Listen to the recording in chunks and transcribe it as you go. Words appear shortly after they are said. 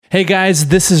Hey guys,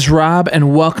 this is Rob,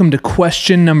 and welcome to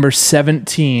question number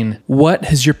 17. What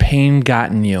has your pain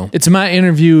gotten you? It's my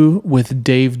interview with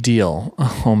Dave Deal.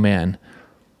 Oh man.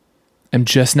 I'm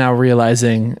just now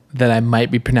realizing that I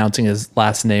might be pronouncing his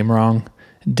last name wrong.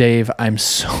 Dave, I'm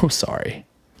so sorry.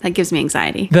 That gives me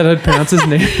anxiety. That I'd pronounce his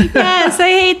name? Yes, I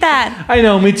hate that. I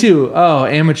know, me too. Oh,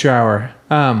 amateur hour.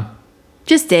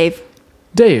 Just Dave.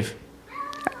 Dave.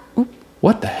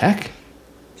 What the heck?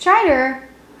 Strider.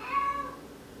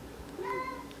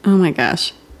 Oh my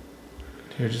gosh.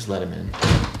 Here, just let him in.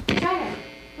 Strider,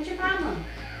 what's your problem?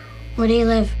 Where do you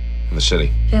live? In the city.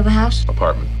 Do you have a house?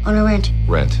 Apartment. On a rent?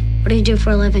 Rent. What do you do for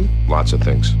a living? Lots of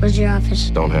things. Where's your office?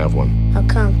 Don't have one. How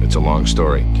come? It's a long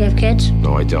story. Do you have kids?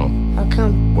 No, I don't. How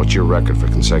come? What's your record for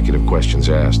consecutive questions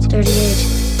asked? 38.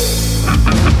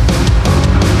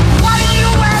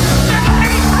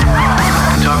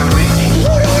 Talking to me?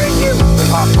 What are you?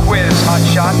 Pop quiz, hot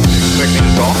shot. Expect me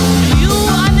to talk? Do you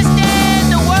understand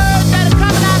the words that are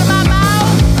coming out of my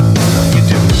mouth? You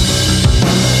do.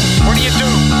 What do you do?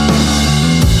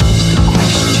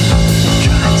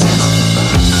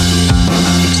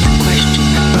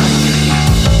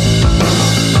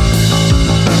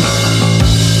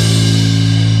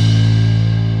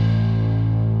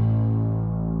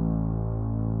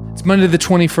 It's Monday the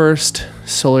 21st,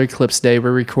 solar eclipse day.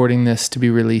 We're recording this to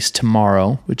be released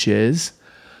tomorrow, which is,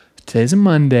 today's a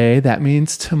Monday. That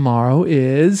means tomorrow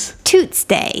is... Toots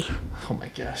Day. Oh my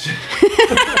gosh.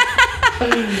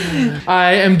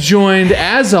 I am joined,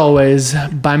 as always,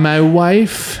 by my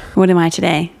wife. What am I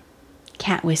today?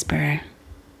 Cat whisperer.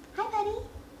 Hi, buddy.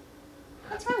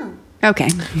 What's wrong? Okay.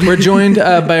 We're joined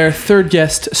by our third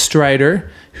guest,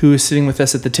 Strider, who is sitting with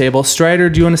us at the table.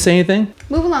 Strider, do you want to say anything?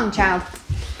 Move along, child.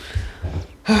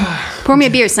 Pour me a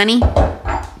beer, Sonny.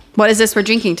 What is this we're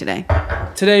drinking today?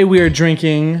 Today we are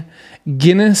drinking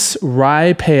Guinness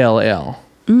Rye Pale Ale.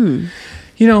 You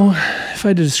know, if I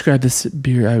had to describe this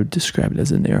beer, I would describe it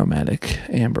as an aromatic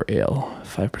amber ale,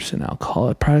 5% alcohol,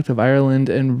 a product of Ireland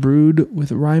and brewed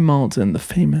with rye malt and the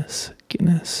famous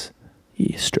Guinness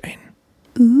yeast strain.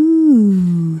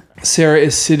 Ooh. Sarah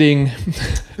is sitting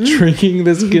drinking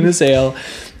this Guinness ale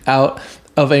out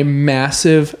of a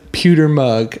massive pewter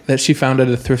mug that she found at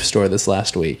a thrift store this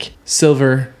last week.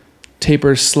 Silver,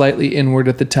 tapers slightly inward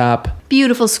at the top.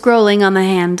 Beautiful scrolling on the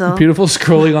handle. Beautiful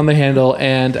scrolling on the handle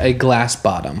and a glass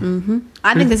bottom.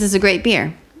 I think this is a great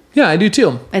beer. Yeah, I do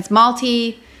too. It's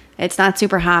malty. It's not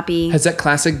super hoppy. Has that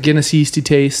classic Guinness yeasty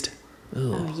taste.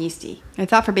 Oh, yeasty. I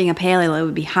thought for being a pale ale it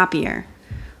would be hoppier,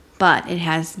 but it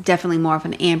has definitely more of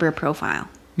an amber profile.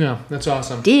 No, that's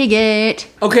awesome. Dig it.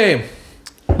 Okay,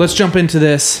 let's jump into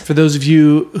this. For those of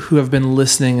you who have been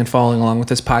listening and following along with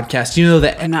this podcast, you know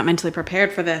that... I'm not mentally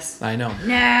prepared for this. I know.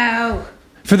 No.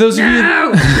 For those of you...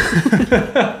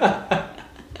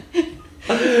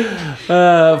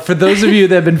 For those of you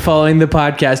that have been following the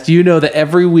podcast, you know that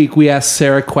every week we ask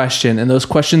Sarah a question, and those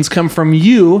questions come from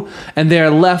you, and they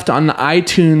are left on the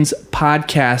iTunes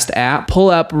podcast app. Pull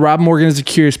up Rob Morgan is a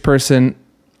Curious Person.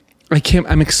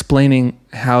 I'm explaining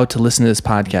how to listen to this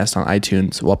podcast on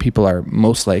iTunes while people are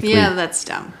most likely that's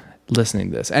dumb.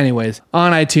 listening to this. Anyways,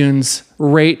 on iTunes,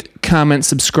 rate, comment,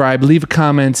 subscribe, leave a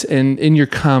comment, and in your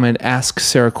comment, ask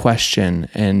Sarah a question.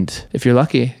 And if you're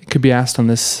lucky, it could be asked on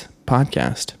this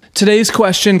podcast. Today's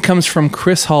question comes from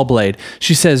Chris Hallblade.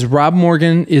 She says, Rob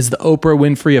Morgan is the Oprah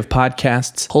Winfrey of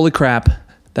podcasts. Holy crap.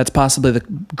 That's possibly the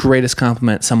greatest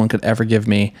compliment someone could ever give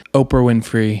me. Oprah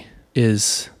Winfrey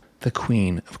is the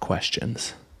queen of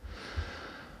questions.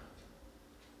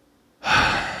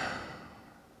 I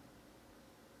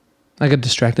got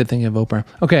distracted thinking of Oprah.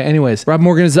 Okay, anyways. Rob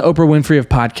Morgan is the Oprah Winfrey of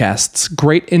podcasts.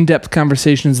 Great in-depth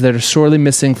conversations that are sorely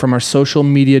missing from our social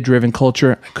media-driven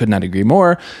culture. I could not agree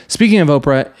more. Speaking of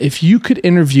Oprah, if you could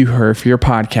interview her for your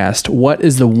podcast, what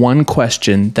is the one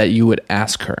question that you would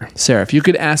ask her? Sarah, if you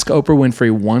could ask Oprah Winfrey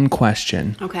one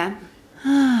question. Okay.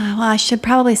 Well, I should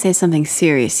probably say something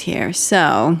serious here.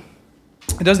 So...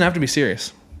 It doesn't have to be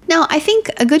serious. No, I think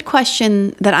a good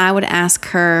question that I would ask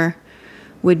her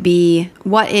would be,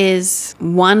 what is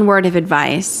one word of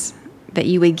advice that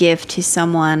you would give to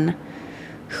someone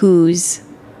who's,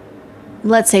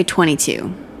 let's say,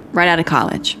 22, right out of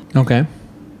college? Okay.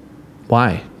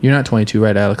 Why? You're not 22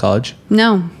 right out of college.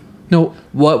 No. No,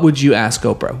 what would you ask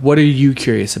Oprah? What are you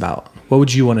curious about? What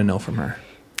would you want to know from her?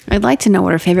 I'd like to know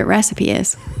what her favorite recipe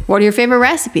is. What are your favorite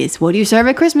recipes? What do you serve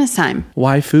at Christmas time?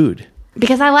 Why food?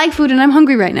 Because I like food and I'm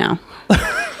hungry right now.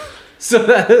 So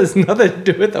that has nothing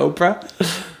to do with Oprah?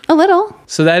 A little.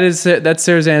 So that's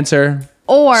Sarah's answer.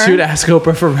 Or she would ask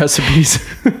Oprah for recipes.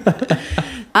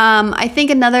 I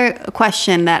think another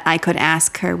question that I could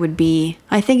ask her would be,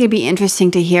 I think it'd be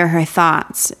interesting to hear her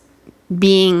thoughts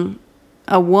being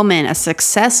a woman, a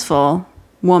successful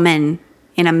woman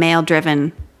in a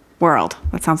male-driven world.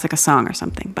 That sounds like a song or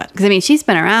something. But because I mean, she's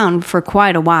been around for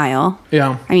quite a while.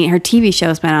 Yeah. I mean, her TV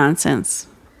show's been on since,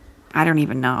 I don't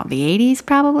even know, the 80s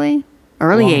probably?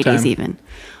 Early Long 80s time. even.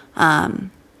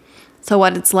 So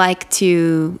what it's like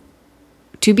to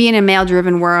be in a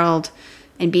male-driven world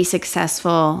and be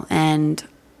successful, and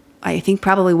I think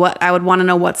probably what I would want to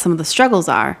know what some of the struggles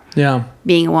are. Yeah.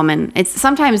 Being a woman,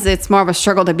 sometimes it's more of a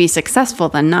struggle to be successful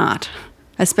than not,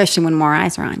 especially when more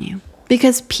eyes are on you.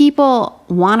 Because people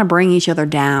want to bring each other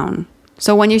down.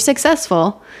 So when you're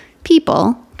successful,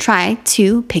 people try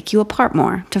to pick you apart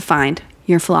more to find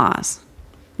your flaws.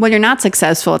 When you're not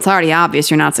successful, it's already obvious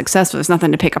you're not successful. There's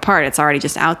nothing to pick apart. It's already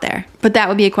just out there. But that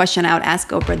would be a question I would ask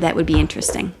Oprah that would be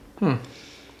interesting.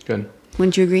 Good.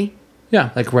 Wouldn't you agree? Yeah,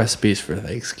 like recipes for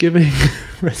Thanksgiving,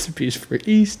 recipes for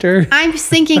Easter. I'm just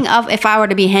thinking of if I were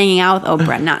to be hanging out with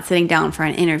Oprah, not sitting down for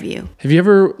an interview. Have you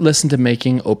ever listened to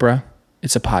Making Oprah?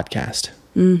 It's a podcast.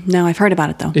 No, I've heard about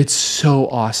it though. It's so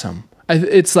awesome.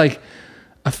 It's like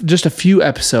just a few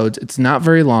episodes. It's not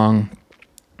very long,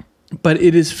 but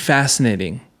it is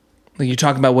fascinating. Like you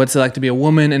talk about what's it like to be a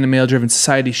woman in a male-driven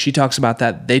society. She talks about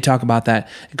that. They talk about that.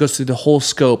 It goes through the whole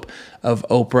scope of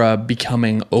Oprah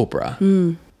becoming Oprah.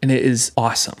 And it is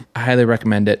awesome. I highly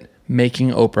recommend it. Making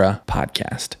Oprah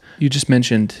podcast. You just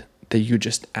mentioned that you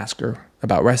just ask her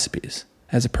about recipes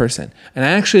as a person. And I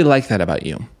actually like that about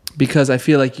you, because I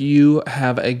feel like you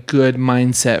have a good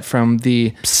mindset from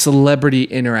the celebrity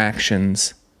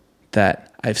interactions that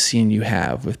I've seen you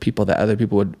have with people that other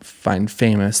people would find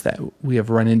famous, that we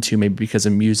have run into maybe because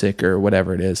of music or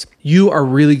whatever it is. You are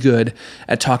really good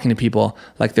at talking to people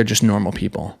like they're just normal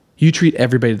people. You treat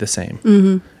everybody the same.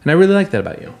 And I really like that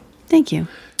about you. Thank you.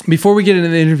 Before we get into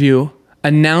the interview,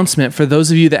 announcement for those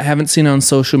of you that haven't seen on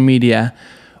social media,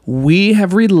 we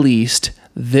have released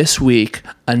this week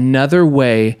another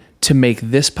way to make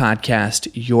this podcast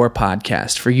your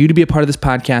podcast, for you to be a part of this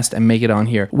podcast and make it on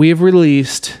here. We have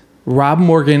released Rob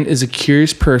Morgan is a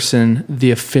Curious Person,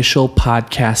 the official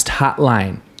podcast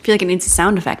hotline. I feel like it needs a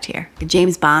sound effect here. A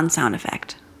James Bond sound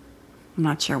effect. I'm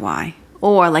not sure why.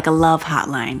 Or like a love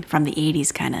hotline from the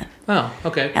 80s kind of. Oh,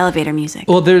 okay. Elevator music.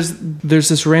 Well, there's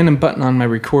this random button on my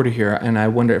recorder here, and I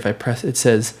wonder if I press it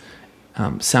says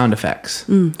sound effects.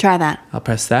 Try that. I'll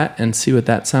press that and see what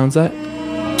that sounds like.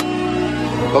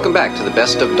 Welcome back to the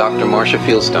best of Dr. Marcia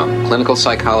Fieldstone, clinical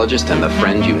psychologist and the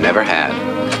friend you never had.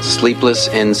 Sleepless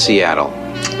in Seattle.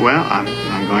 Well,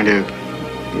 I'm going to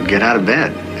get out of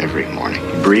bed every morning,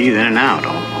 breathe in and out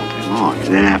all day long.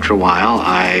 And then after a while,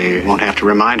 I won't have to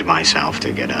remind myself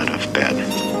to get out of bed in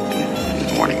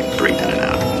the morning and breathe in and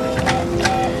out.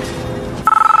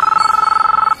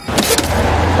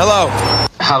 Hello.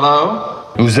 Hello?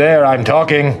 Who's there? I'm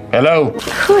talking. Hello.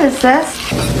 Who is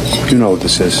this? You know what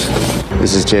this is.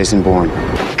 This is Jason Bourne.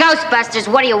 Ghostbusters,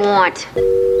 what do you want?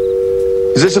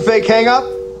 Is this a fake hang-up?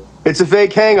 It's a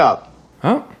fake hang-up.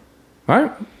 Oh, all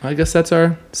right. I guess that's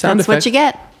our sound That's effect. what you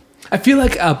get. I feel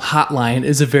like a hotline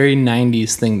is a very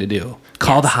 90s thing to do.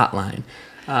 Call the hotline.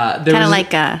 Kind of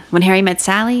like When Harry Met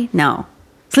Sally? No.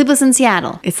 Sleepless in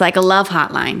Seattle. It's like a love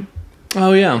hotline.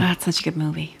 Oh, yeah. That's such a good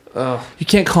movie. You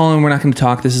can't call in. We're not going to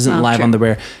talk. This isn't live true. on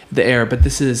the air, but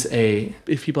this is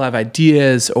if people have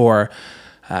ideas or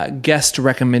guest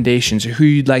recommendations or who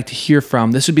you'd like to hear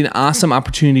from, this would be an awesome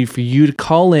opportunity for you to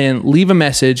call in, leave a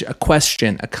message, a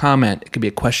question, a comment. It could be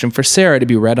a question for Sarah to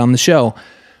be read on the show.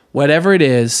 Whatever it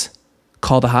is,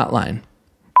 call the hotline.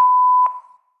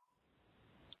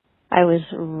 I was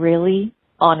really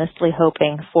honestly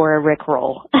hoping for a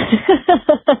Rickroll.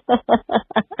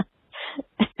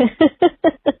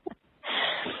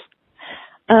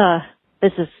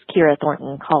 This is Kira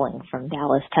Thornton calling from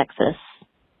Dallas, Texas,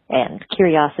 and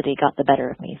curiosity got the better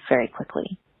of me very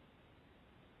quickly.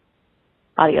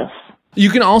 Adios.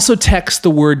 You can also text the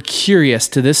word curious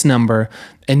to this number,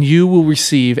 and you will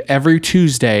receive every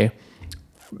Tuesday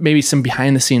maybe some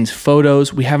behind the scenes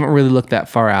photos. We haven't really looked that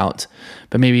far out,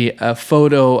 but maybe a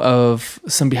photo of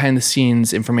some behind the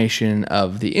scenes information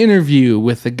of the interview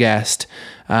with the guest.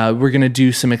 We're going to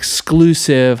do some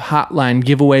exclusive hotline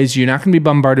giveaways. You're not going to be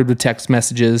bombarded with text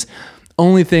messages.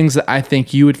 Only things that I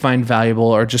think you would find valuable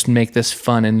or just make this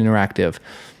fun and interactive.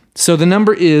 So the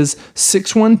number is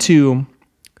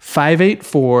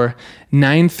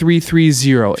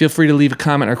 612-584-9330. Feel free to leave a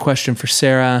comment or question for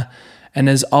Sarah. And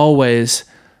as always,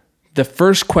 the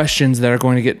first questions that are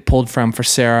going to get pulled from for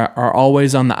Sarah are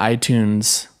always on the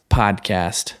iTunes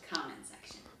podcast. Comment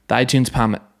section. The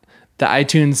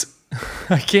iTunes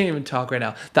I can't even talk right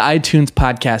now. The iTunes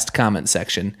podcast comment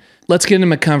section. Let's get into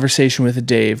my conversation with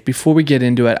Dave. Before we get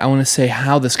into it, I want to say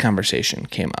how this conversation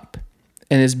came up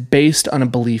and is based on a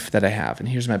belief that I have. And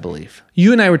here's my belief.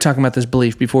 You and I were talking about this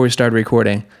belief before we started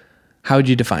recording. How would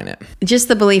you define it? Just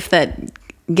the belief that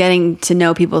getting to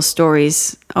know people's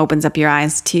stories opens up your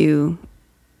eyes to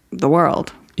the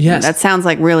world. Yes. That sounds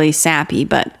like really sappy,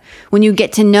 but when you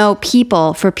get to know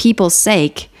people for people's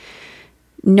sake,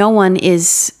 no one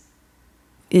is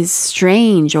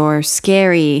strange or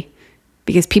scary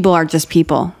because people are just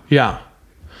people. Yeah.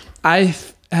 I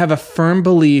have a firm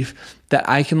belief that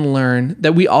I can learn,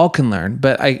 that we all can learn,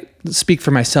 but I speak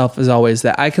for myself as always,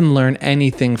 that I can learn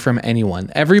anything from anyone.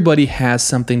 Everybody has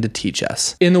something to teach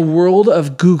us. In the world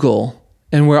of Google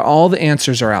and where all the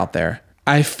answers are out there,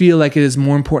 I feel like it is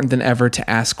more important than ever to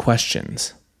ask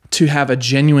questions, to have a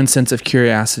genuine sense of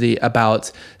curiosity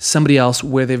about somebody else,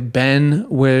 where they've been,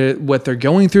 what they're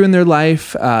going through in their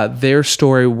life, their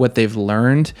story, what they've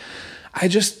learned. I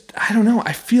don't know.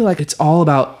 I feel like it's all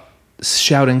about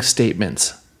shouting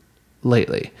statements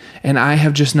lately. And I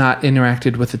have just not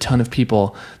interacted with a ton of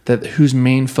people whose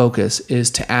main focus is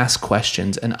to ask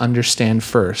questions and understand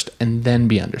first and then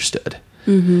be understood.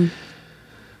 Mm-hmm.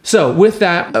 So with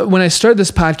that, when I started this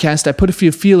podcast, I put a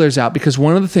few feelers out because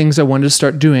one of the things I wanted to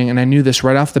start doing, and I knew this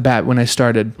right off the bat when I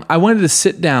started, I wanted to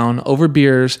sit down over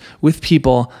beers with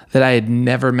people that I had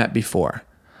never met before.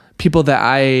 People that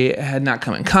I had not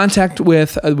come in contact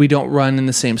with. We don't run in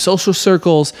the same social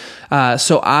circles.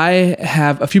 So I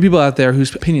have a few people out there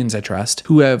whose opinions I trust,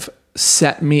 who have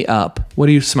set me up. What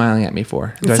are you smiling at me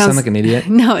for? Do I sound like an idiot?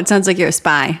 No, it sounds like you're a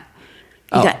spy.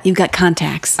 You've got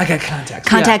contacts. I got contacts.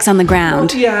 Contacts on the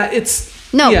ground. Well,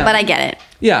 yeah, but I get it.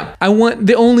 Yeah, I want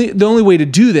the only way to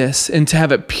do this and to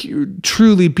have it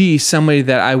truly be somebody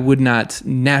that I would not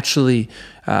naturally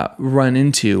run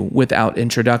into without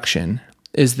introduction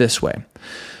is this way.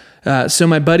 So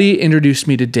my buddy introduced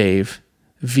me to Dave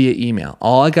via email.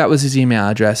 All I got was his email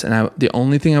address, and the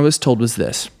only thing I was told was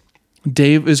this.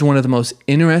 Dave is one of the most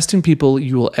interesting people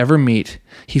you will ever meet.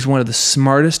 He's one of the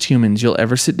smartest humans you'll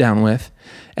ever sit down with.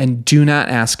 And do not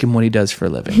ask him what he does for a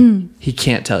living. He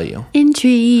can't tell you.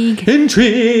 Intrigue.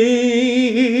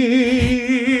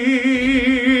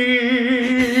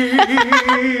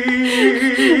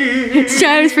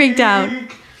 Strider's freaked out.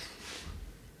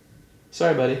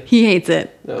 Sorry, buddy. He hates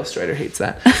it. No, Strider hates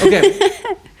that. Okay.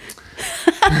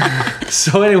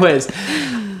 So anyways,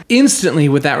 instantly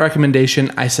with that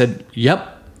recommendation, I said,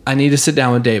 yep, I need to sit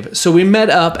down with Dave. So we met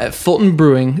up at Fulton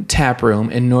Brewing Tap Room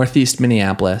in Northeast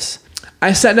Minneapolis.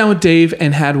 I sat down with Dave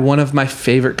and had one of my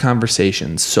favorite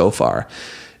conversations so far.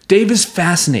 Dave is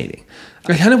fascinating.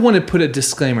 I kind of want to put a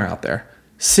disclaimer out there.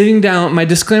 Sitting down, my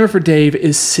disclaimer for Dave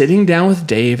is sitting down with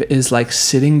Dave is like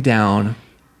sitting down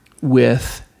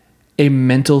with a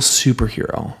mental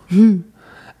superhero.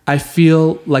 I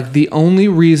feel like the only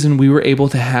reason we were able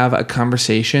to have a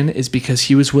conversation is because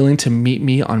he was willing to meet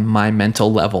me on my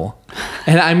mental level.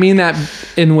 And I mean that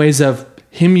in ways of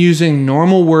him using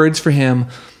normal words for him.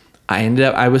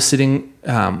 I was sitting...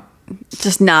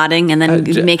 just nodding and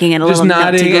then making it a little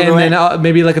note to Google and then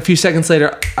maybe like a few seconds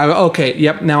later, okay,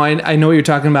 yep, now I know what you're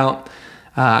talking about.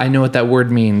 I know what that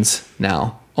word means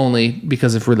now, only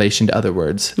because of relation to other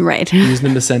words. Right. Used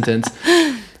in the sentence.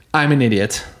 I'm an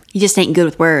idiot. You just ain't good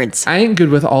with words. I ain't good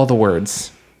with all the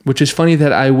words, which is funny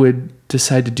that I would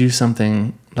decide to do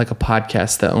something like a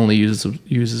podcast that only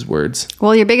uses words.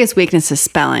 Well, your biggest weakness is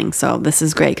spelling, so this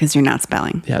is great because you're not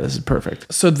spelling. Yeah, this is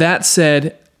perfect. So that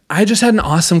said, I just had an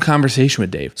awesome conversation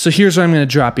with Dave. So here's where I'm going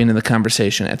to drop you into the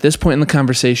conversation. At this point in the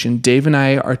conversation, Dave and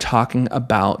I are talking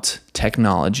about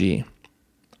technology,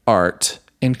 art,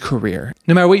 and career.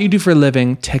 No matter what you do for a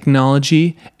living,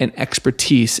 technology and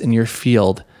expertise in your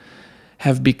field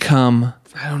have become,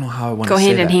 I don't know how I want to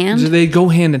say that. Go hand in hand? They go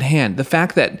hand in hand. The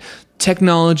fact that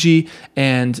technology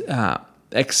and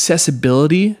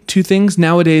accessibility to things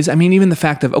nowadays, I mean, even the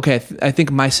fact of, okay, I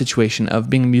think my situation of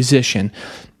being a musician,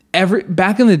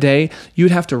 back in the day, you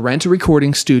would have to rent a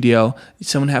recording studio.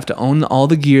 Someone would have to own all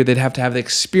the gear. They'd have to have the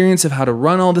experience of how to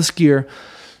run all this gear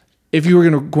if you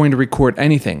were going to record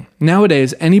anything.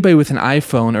 Nowadays, anybody with an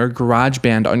iPhone or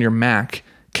GarageBand on your Mac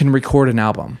can record an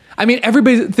album. I mean,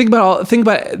 everybody think about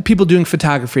people doing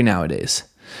photography nowadays.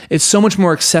 It's so much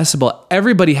more accessible.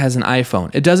 Everybody has an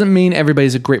iPhone. It doesn't mean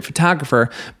everybody's a great photographer,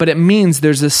 but it means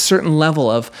there's a certain level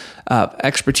of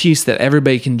expertise that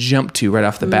everybody can jump to right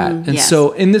off the bat. And yes.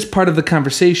 So in this part of the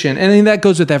conversation, and I mean, that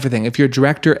goes with everything. If you're a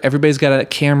director, everybody's got a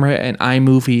camera, an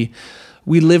iMovie.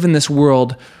 We live in this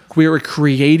world where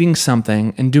creating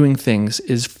something and doing things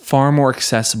is far more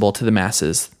accessible to the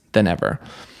masses than ever.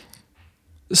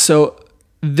 So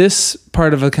this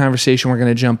part of the conversation we're going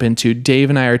to jump into, Dave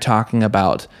and I are talking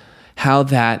about how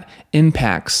that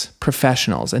impacts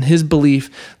professionals and his belief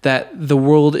that the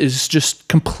world is just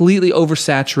completely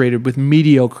oversaturated with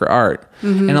mediocre art.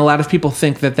 And a lot of people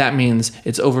think that that means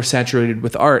it's oversaturated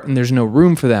with art and there's no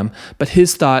room for them. But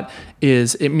his thought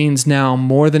is it means now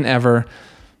more than ever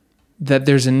that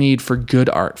there's a need for good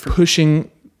art, for pushing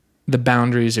the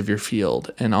boundaries of your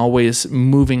field and always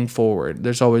moving forward.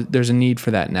 There's a need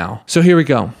for that now. So here we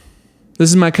go. This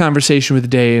is my conversation with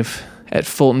Dave at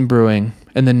Fulton Brewing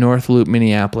in the North Loop,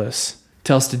 Minneapolis.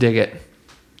 Tell us to dig it.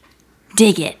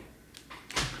 Dig it.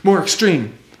 More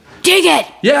extreme. Dig it.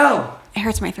 Yell. It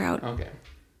hurts my throat. Okay.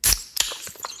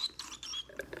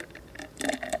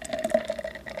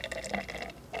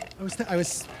 I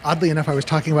was oddly enough, I was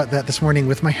talking about that this morning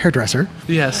with my hairdresser.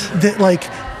 Yes. That like,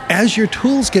 as your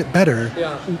tools get better,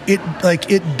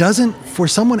 it doesn't, for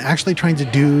someone actually trying to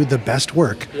do the best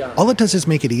work, all it does is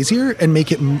make it easier and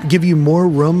make it give you more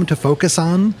room to focus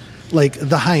on like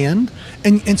the high end.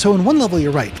 And so on one level,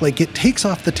 you're right. Like it takes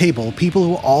off the table people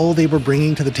who all they were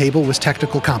bringing to the table was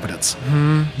technical competence,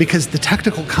 because the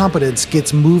technical competence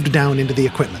gets moved down into the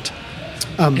equipment.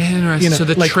 Interesting. So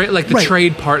the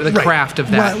trade part, the craft of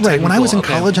that. Right. When I was in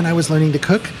college and I was learning to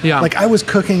cook, like I was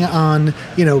cooking on,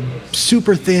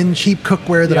 super thin, cheap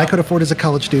cookware that I could afford as a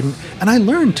college student. And I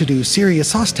learned to do serious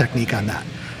sauce technique on that.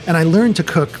 And I learned to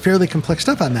cook fairly complex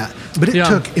stuff on that. But it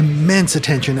took immense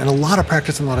attention and a lot of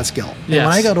practice and a lot of skill. And when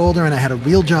I got older and I had a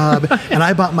real job and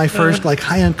I bought my first like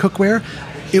high-end cookware,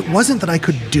 it wasn't that I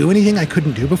could do anything I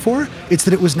couldn't do before. It's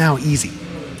that it was now easy.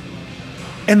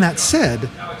 And that said,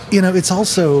 it's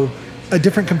also a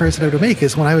different comparison I would make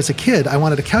is when I was a kid, I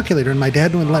wanted a calculator and my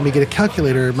dad wouldn't let me get a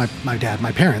calculator. My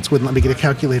parents wouldn't let me get a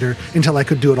calculator until I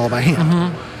could do it all by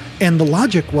hand. And the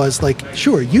logic was like,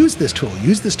 sure, use this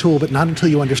tool, but not until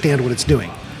you understand what it's doing.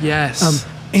 Yes.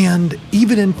 And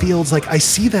even in fields, like I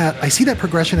see that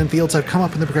progression in fields I've come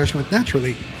up in the progression with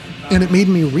naturally. And it made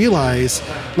me realize,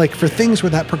 like, for things where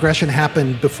that progression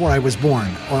happened before I was born,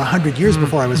 or 100 years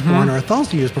before I was born, or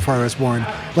 1,000 years before I was born,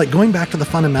 like going back to the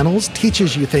fundamentals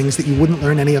teaches you things that you wouldn't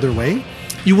learn any other way.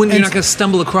 You're not going to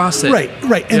stumble across it.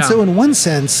 Right. And so in one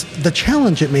sense, the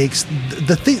challenge it makes,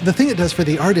 the thing it does for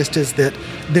the artist is that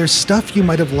there's stuff you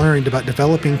might have learned about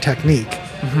developing technique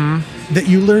that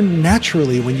you learn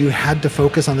naturally when you had to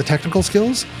focus on the technical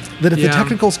skills, that if the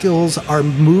technical skills are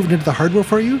moved into the hardware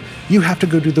for you, you have to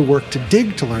go do the work to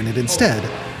dig to learn it instead.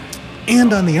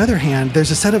 And on the other hand,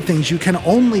 there's a set of things you can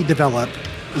only develop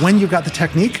when you've got the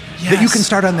technique that you can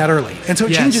start on that early. And so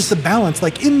it changes the balance.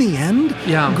 Like in the end,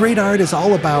 great art is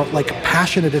all about like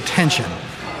passionate attention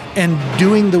and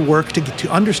doing the work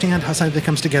to understand how something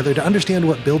comes together, to understand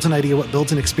what builds an idea, what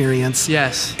builds an experience.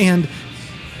 Yes. And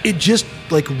it just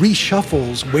like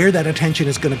reshuffles where that attention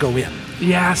is going to go in.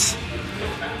 Yes.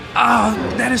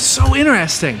 Oh, that is so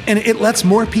interesting. And it lets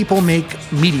more people make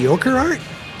mediocre art.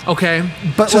 Okay.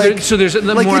 But so there's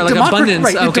more like abundance.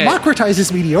 Right. It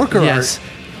democratizes mediocre art.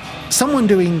 Someone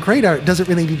doing great art doesn't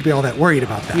really need to be all that worried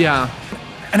about that. Yeah.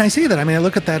 And I say that, I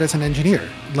look at that as an engineer.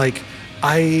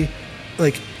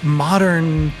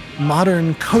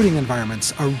 Modern coding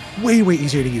environments are way, way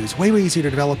easier to use, way, way easier to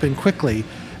develop in quickly.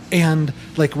 And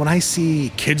like when I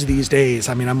see kids these days,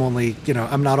 I'm only,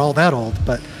 I'm not all that old,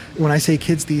 but when I say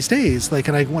kids these days,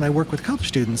 when I work with college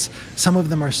students, some of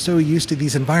them are so used to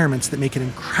these environments that make it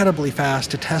incredibly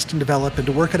fast to test and develop and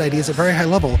to work at ideas at very high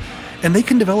level. And they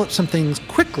can develop some things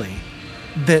quickly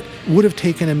that would have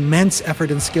taken immense effort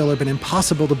and skill or been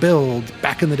impossible to build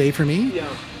back in the day for me.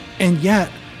 Yeah. And yet,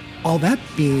 all that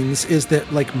means is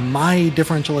that like my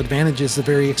differential advantage as a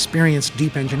very experienced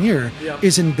deep engineer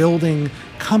is in building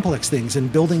complex things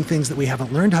and building things that we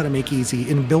haven't learned how to make easy,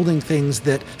 in building things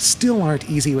that still aren't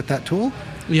easy with that tool.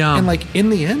 Yeah. And like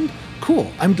in the end,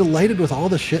 cool. I'm delighted with all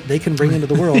the shit they can bring into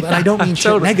the world. And I don't mean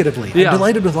shit negatively. I'm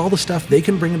delighted with all the stuff they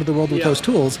can bring into the world with those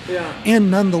tools. Yeah.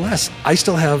 And nonetheless, I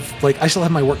still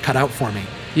have my work cut out for me.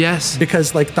 Yes.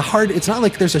 Because like it's not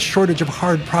like there's a shortage of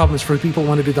hard problems for people who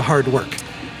want to do the hard work.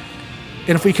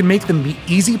 And if we can make the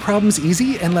easy problems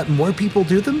easy and let more people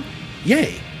do them,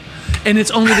 yay. And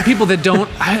it's only the people that don't.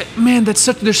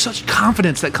 There's such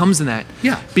confidence that comes in that.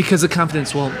 Yeah. Because the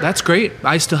confidence, well, that's great.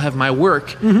 I still have my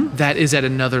work that is at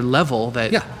another level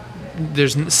that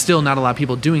there's still not a lot of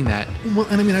people doing that. Well,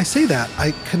 and I say that.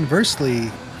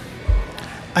 Conversely,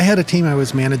 I had a team I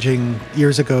was managing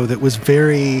years ago that was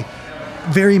very,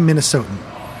 very Minnesotan.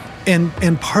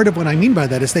 And part of what I mean by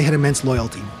that is they had immense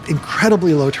loyalty,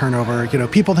 incredibly low turnover.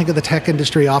 People think of the tech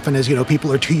industry often as,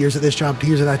 people are 2 years at this job, 2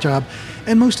 years at that job.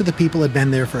 And most of the people had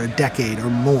been there for a decade or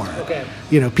more. Okay.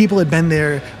 People had been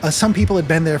there, some people had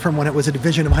been there from when it was a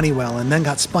division of Honeywell and then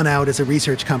got spun out as a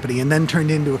research company and then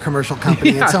turned into a commercial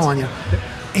company and so on.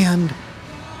 And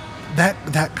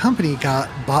that company got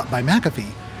bought by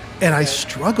McAfee. And I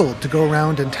struggled to go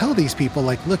around and tell these people,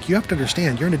 like, look, you have to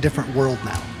understand, you're in a different world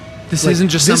now. This isn't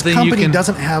just something you can... This company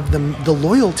doesn't have the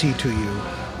loyalty to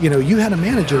you. You had a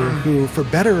manager who, for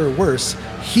better or worse,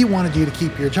 he wanted you to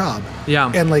keep your job.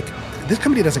 Yeah. And, like, this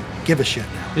company doesn't give a shit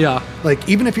now. Yeah. Like,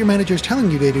 even if your manager is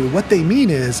telling you they do, what they mean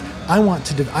is, I want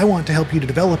to help you to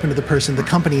develop into the person the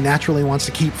company naturally wants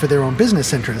to keep for their own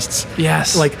business interests.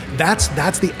 Yes. Like, that's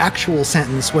the actual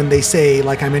sentence when they say,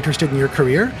 like, I'm interested in your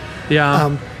career.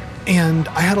 Yeah. And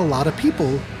I had a lot of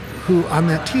people who on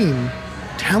that team,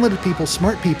 talented people,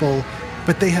 smart people,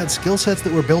 but they had skill sets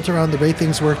that were built around the way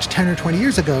things worked 10 or 20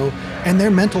 years ago, and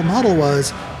their mental model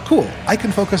was, cool, I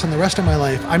can focus on the rest of my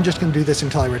life, I'm just going to do this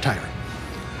until I retire.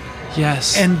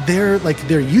 Yes. And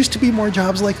there used to be more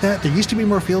jobs like that, there used to be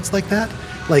more fields like that.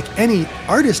 Like, any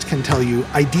artist can tell you,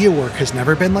 idea work has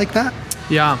never been like that.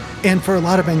 Yeah. And for a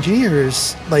lot of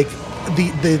engineers, like,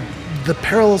 the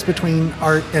parallels between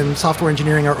art and software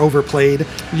engineering are overplayed.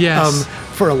 Yes.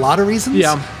 For a lot of reasons.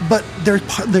 Yeah. But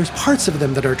there's parts of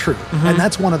them that are true, and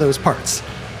that's one of those parts.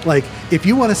 Like, if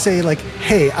you want to say, like,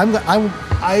 hey,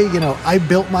 I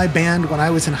built my band when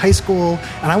I was in high school,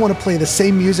 and I want to play the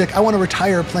same music. I want to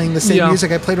retire playing the same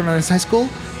music I played when I was in high school.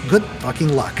 Good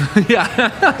fucking luck. Yeah.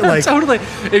 Like, totally.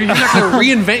 If you're not going to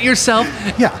reinvent yourself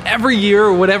every year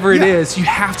or whatever it is, you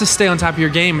have to stay on top of your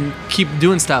game and keep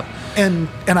doing stuff. And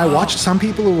I watched some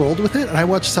people who rolled with it, and I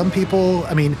watched some people,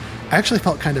 I actually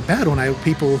felt kind of bad when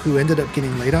people who ended up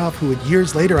getting laid off, who would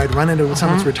years later I'd run into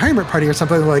someone's retirement party or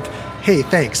something, like, hey,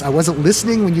 thanks, I wasn't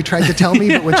listening when you tried to tell me,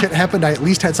 but when shit happened, I at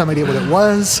least had some idea what it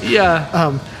was.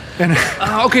 Yeah.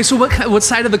 Okay, so what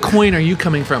side of the coin are you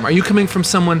coming from? Are you coming from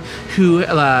someone who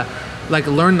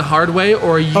learned the hard way,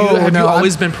 or have you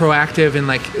always been proactive and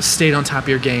like stayed on top of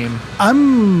your game?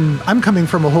 I'm coming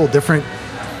from a whole different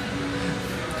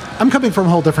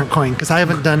coin, because I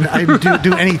haven't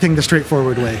do anything the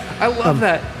straightforward way. I love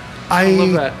that. I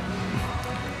love that.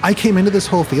 I came into this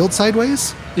whole field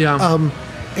sideways. Yeah.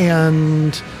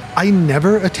 And I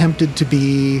never attempted to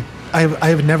be.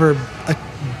 I've never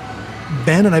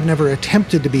been, and I've never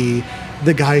attempted to be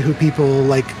the guy who people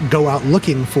like go out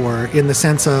looking for, in the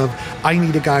sense of, I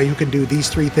need a guy who can do these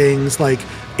three things, like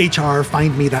HR,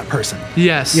 find me that person.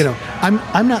 Yes.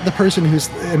 I'm not the person who's,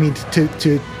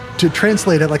 to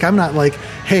translate it, like, I'm not like,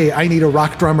 hey, I need a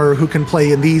rock drummer who can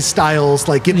play in these styles,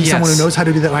 like, give me someone who knows how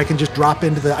to do that. I can just drop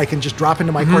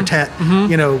into my quartet,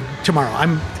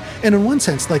 tomorrow. And in one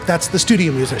sense, like, that's the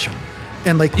studio musician.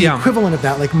 And like the equivalent of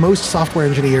that, like, most software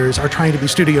engineers are trying to be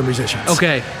studio musicians.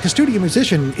 Okay. The studio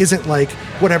musician isn't like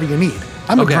whatever you need.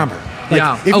 I'm a drummer.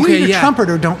 Like, if you need a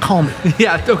trumpeter, don't call me.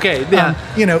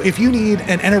 If you need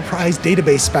an enterprise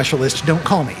database specialist, don't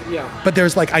call me. But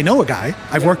there's like, I know a guy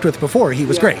I've worked with before. He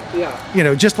was great.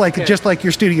 Just like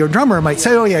your studio drummer might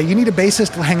say, oh yeah, you need a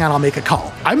bassist. Well, hang on, I'll make a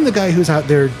call. I'm the guy who's out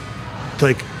there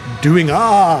like doing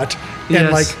art. And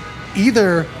like,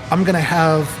 either I'm going to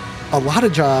have a lot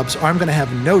of jobs, or I'm going to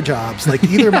have no jobs. Like,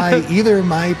 either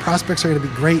my prospects are going to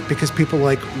be great because people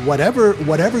like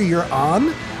whatever you're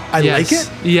on, I like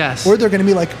it. Yes. Or they're going to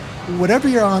be like, whatever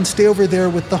you're on, stay over there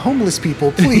with the homeless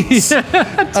people, please. And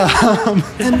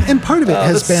part of it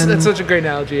has been, that's such a great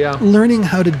analogy. Yeah. Learning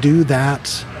how to do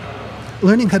that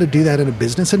in a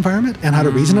business environment, and how to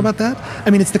reason about that.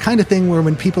 It's the kind of thing where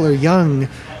when people are young,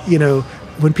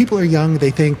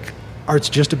 they think art's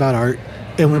just about art.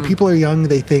 And when people are young,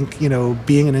 they think,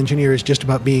 being an engineer is just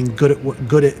about being good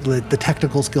at the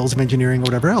technical skills of engineering or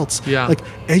whatever else. Yeah. Like,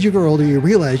 as you grow older, you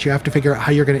realize you have to figure out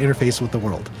how you're going to interface with the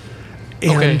world.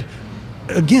 And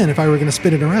again, if I were going to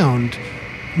spin it around,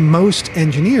 most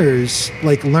engineers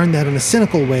like learn that in a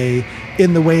cynical way,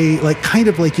 in the way, like, kind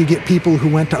of like you get people who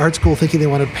went to art school thinking they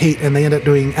want to paint and they end up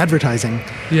doing advertising.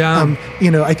 Yeah.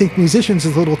 I think musicians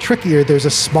is a little trickier. There's a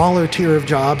smaller tier of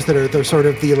jobs they're sort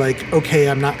of the like, okay,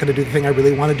 I'm not going to do the thing I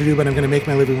really wanted to do, but I'm going to make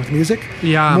my living with music.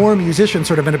 Yeah. More musicians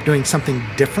sort of end up doing something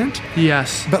different.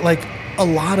 Yes. But like, a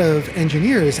lot of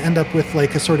engineers end up with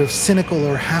like a sort of cynical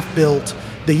or half-built,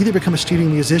 they either become a studio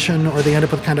musician or they end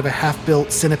up with kind of a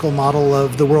half-built cynical model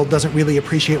of the world doesn't really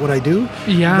appreciate what I do.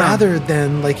 Yeah. Rather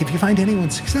than like, if you find anyone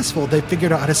successful, they've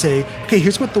figured out how to say, okay,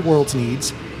 here's what the world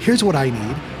needs. Here's what I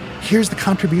need. Here's the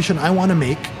contribution I want to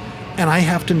make. And I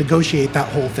have to negotiate that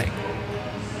whole thing.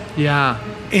 Yeah.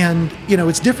 And,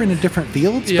 it's different in different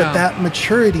fields, Yeah. but that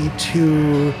maturity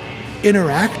to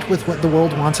interact with what the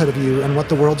world wants out of you and what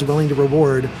the world's willing to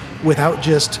reward without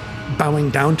just bowing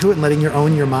down to it and letting you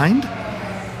own your mind.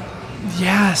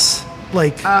 Yes.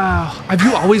 Like, have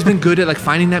you always been good at like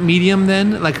finding that medium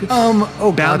then? Like,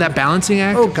 that balancing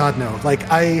act? Oh God, no. Like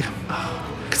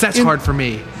because that's hard for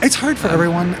me. It's hard for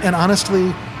everyone. And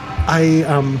honestly,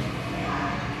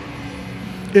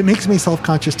 it makes me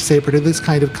self-conscious to say it, but in this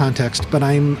kind of context, but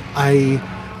I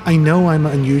know I'm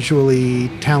unusually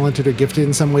talented or gifted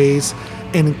in some ways,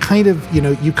 and kind of,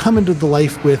 you come into the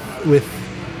life with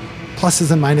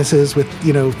pluses and minuses, with,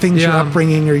 things your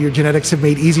upbringing or your genetics have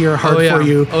made easier or hard for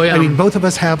you. Oh, yeah. I mean, both of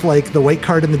us have like the white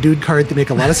card and the dude card that make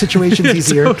a lot of situations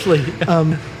easier. Totally.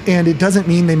 And it doesn't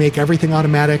mean they make everything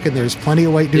automatic, and there's plenty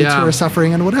of white dudes who are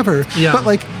suffering and whatever. Yeah. But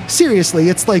like, seriously,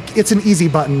 it's an easy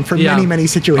button for many, many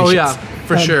situations. Oh yeah,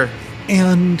 for sure.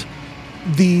 And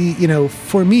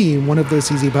for me, one of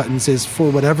those easy buttons is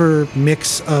for whatever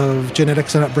mix of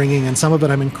genetics and upbringing, and some of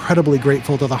it I'm incredibly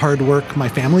grateful to the hard work my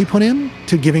family put in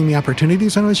to giving me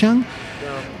opportunities when I was young.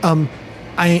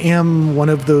 I am one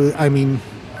of I'm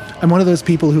one of those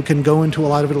people who can go into a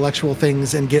lot of intellectual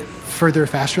things and get further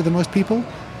faster than most people.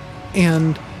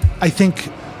 And I think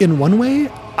in one way,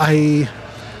 I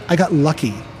got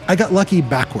lucky. I got lucky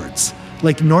backwards.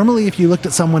 Like normally if you looked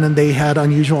at someone and they had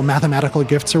unusual mathematical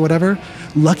gifts or whatever,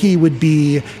 lucky would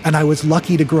be, and I was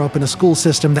lucky to grow up in a school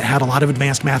system that had a lot of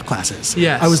advanced math classes.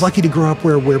 Yes. I was lucky to grow up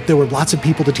where there were lots of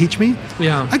people to teach me.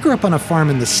 Yeah. I grew up on a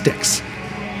farm in the sticks.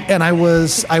 And I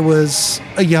was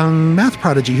a young math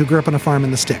prodigy who grew up on a farm in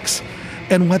the sticks.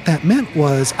 And what that meant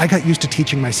was I got used to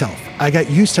teaching myself. I got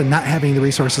used to not having the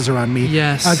resources around me.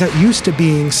 Yes. I got used to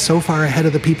being so far ahead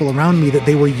of the people around me that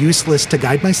they were useless to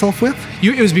guide myself with.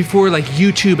 It was before like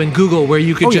YouTube and Google where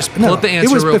you could pull up the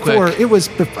answer real quick.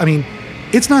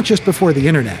 It's not just before the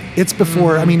internet. It's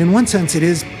before, in one sense it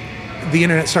is, the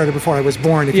internet started before I was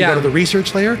born if you go to the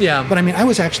research layer. Yeah. But I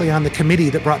was actually on the committee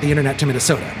that brought the internet to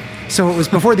Minnesota. So it was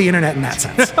before the internet in that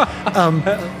sense.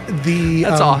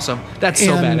 That's awesome. That's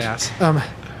so badass.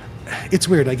 It's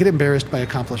weird. I get embarrassed by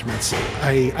accomplishments.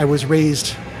 I was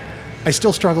raised. I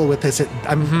still struggle with this.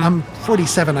 I'm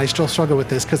 47. I still struggle with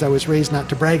this because I was raised not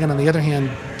to brag. And on the other hand,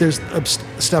 there's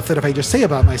stuff that if I just say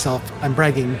about myself, I'm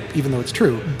bragging, even though it's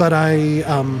true. But I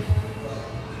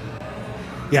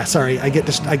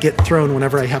get thrown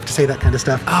whenever I have to say that kind of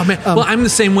stuff. Oh man, well I'm the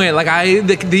same way. Like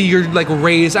you're like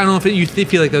raised. I don't know if you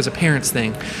feel like that was a parent's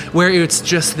thing, where it's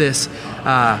just this,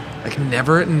 like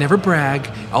never brag,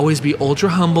 always be ultra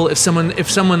humble. If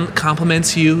someone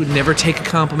compliments you, never take a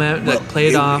compliment, like play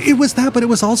it off. It was that, but it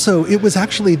was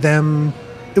actually them.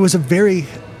 It was a very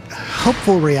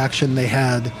helpful reaction they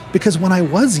had because when I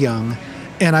was young,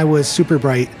 and I was super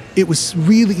bright. It was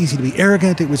really easy to be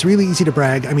arrogant. It was really easy to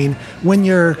brag. When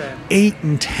you're 8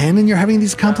 and 10 and you're having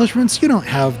these accomplishments, you don't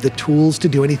have the tools to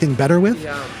do anything better with.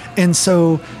 Yeah.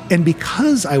 And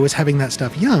because I was having that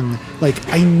stuff young,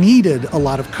 I needed a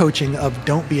lot of coaching of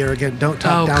don't be arrogant, don't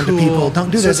talk down to people,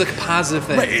 don't do this. So it's like a positive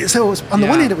thing. Right. So it was, on the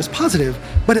one hand, it was positive,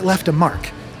 but it left a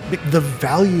mark. The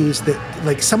values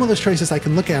that, some of those choices I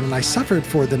can look at and I suffered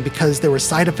for them because there were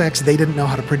side effects they didn't know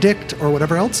how to predict or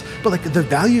whatever else. But the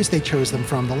values they chose them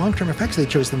from, the long-term effects they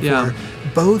chose them for,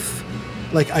 both,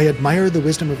 I admire the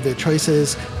wisdom of their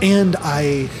choices and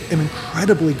I am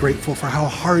incredibly grateful for how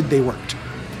hard they worked.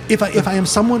 If I am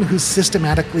someone who's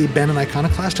systematically been an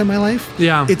iconoclast in my life,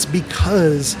 it's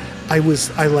because I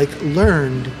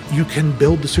learned you can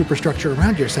build the superstructure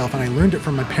around yourself, and I learned it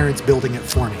from my parents building it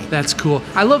for me. That's cool.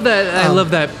 I love that. I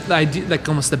love that idea,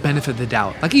 almost the benefit of the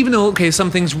doubt. Even though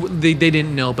some things they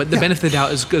didn't know, but the benefit of the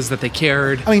doubt is that they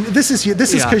cared. This is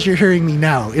because you're hearing me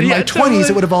now. In my 20s,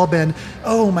 it would have all been,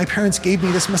 my parents gave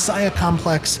me this messiah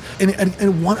complex. And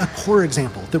a core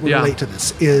example that would relate to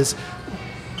this is,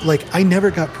 I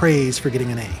never got praise for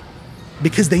getting an A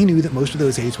because they knew that most of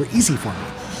those A's were easy for me.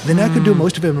 Then I could do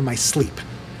most of them in my sleep.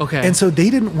 Okay. And so they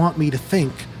didn't want me to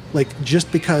think,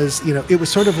 just because, it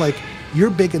was sort of you're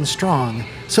big and strong,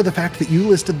 so the fact that you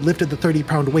lifted the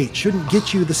 30-pound weight shouldn't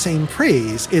get you the same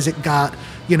praise as it got,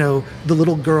 the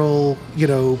little girl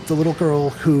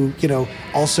who,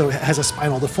 also has a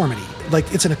spinal deformity.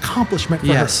 It's an accomplishment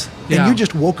for her. And you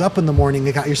just woke up in the morning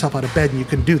and got yourself out of bed and you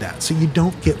can do that. So you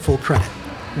don't get full credit.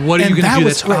 What are you going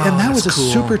to do? And that was a cool.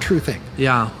 super true thing.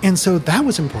 Yeah. And so that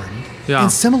was important. Yeah.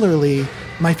 And similarly,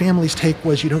 my family's take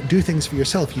was you don't do things for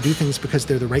yourself. You do things because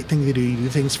they're the right thing to do. You do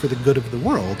things for the good of the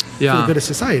world, for the good of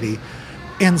society.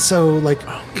 And so,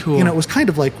 cool. It was kind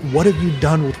of what have you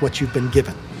done with what you've been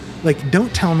given?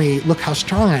 Don't tell me, look how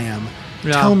strong I am.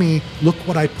 Yeah. Tell me, look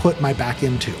what I put my back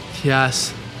into.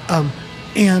 Yes.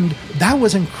 And that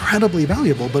was incredibly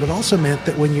valuable, but it also meant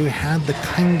that when you had the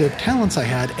kind of talents I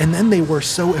had, and then they were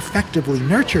so effectively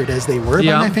nurtured as they were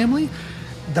by my family,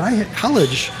 that I hit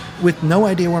college with no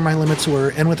idea where my limits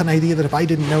were, and with an idea that if I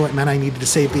didn't know it meant I needed to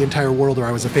save the entire world or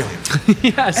I was a failure.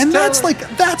 Yes, and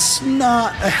that's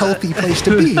not a healthy place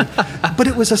to be. But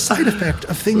it was a side effect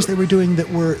of things they were doing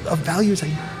that were of values I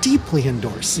deeply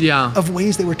endorse. Yeah. Of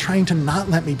ways they were trying to not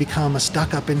let me become a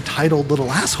stuck-up, entitled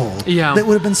little asshole. Yeah. That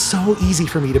would have been so easy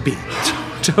for me to be.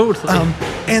 Totally.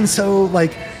 And so,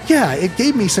 like, yeah, it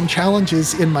gave me some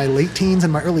challenges in my late teens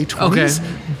and my early 20s.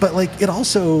 Okay. But, like, it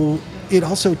also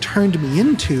turned me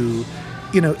into,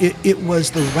 it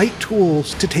was the right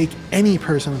tools to take any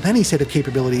person with any set of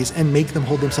capabilities and make them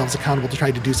hold themselves accountable to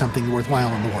try to do something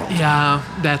worthwhile in the world. Yeah,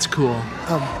 that's cool.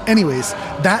 Anyways,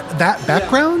 that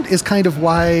background is kind of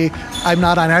why I'm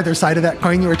not on either side of that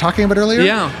coin you were talking about earlier.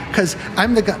 Yeah. Because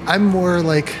I'm more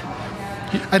like,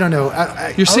 I don't know.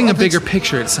 You're seeing a bigger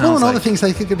picture, it sounds well, and all like. the things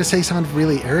I think of to say sound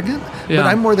really arrogant, Yeah. but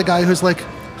I'm more the guy who's like,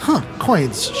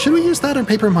 coins. Should we use that or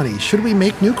paper money? Should we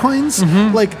make new coins?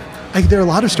 Like, there are a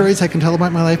lot of stories I can tell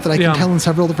about my life that I can tell in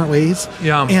several different ways.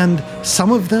 Yeah. And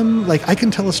some of them, like, I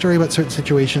can tell a story about certain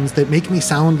situations that make me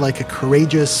sound like a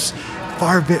courageous,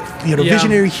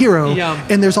 visionary hero. Yeah.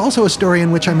 And there's also a story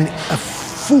in which I'm a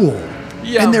fool.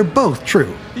 Yeah. And they're both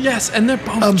true. Yes, and they're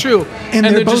both true. And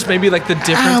they're both just maybe like the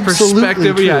different absolutely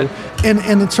perspective. True. Yeah.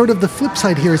 And it's sort of the flip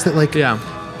side here is that, like,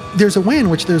 there's a way in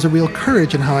which there's a real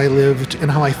courage in how I lived and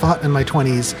how I thought in my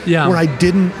 20s, where I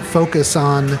didn't focus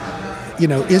on,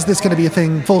 is this going to be a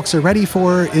thing folks are ready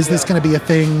for? Is this going to be a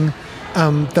thing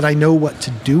that I know what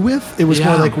to do with? It was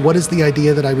more like, what is the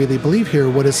idea that I really believe here?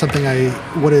 What is something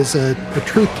what is a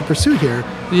truth to pursue here?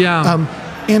 Yeah.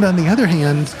 And on the other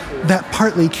hand, that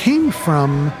partly came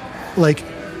from, like,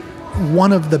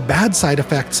 one of the bad side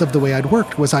effects of the way I'd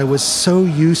worked was I was so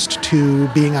used to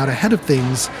being out ahead of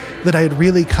things that I had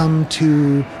really come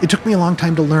to, it took me a long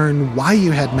time to learn why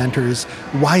you had mentors,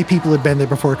 why people had been there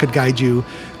before could guide you,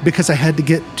 because I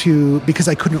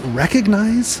couldn't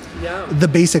recognize the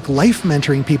basic life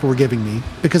mentoring people were giving me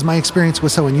because my experience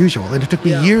was so unusual. And it took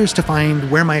me years to find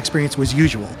where my experience was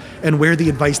usual and where the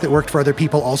advice that worked for other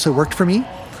people also worked for me,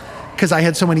 because I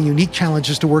had so many unique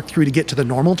challenges to work through to get to the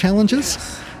normal challenges.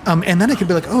 And then I could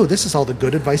be like, oh, this is all the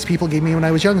good advice people gave me when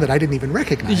I was young that I didn't even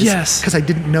recognize. Yes. Because I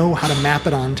didn't know how to map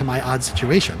it onto my odd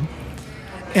situation.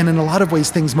 And in a lot of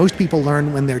ways, things most people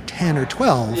learn when they're 10 or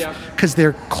 12 because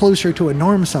they're closer to a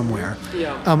norm somewhere.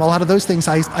 A lot of those things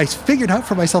I figured out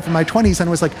for myself in my 20s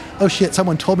and was like, oh shit,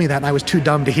 someone told me that and I was too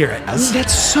dumb to hear it.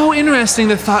 That's so interesting,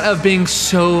 the thought of being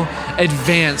so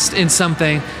advanced in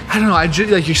something. I don't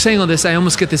know, like you're saying all this, I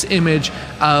almost get this image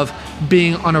of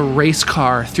being on a race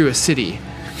car through a city.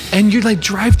 And you like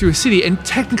drive through a city and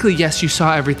technically, yes, you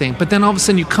saw everything, but then all of a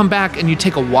sudden you come back and you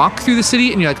take a walk through the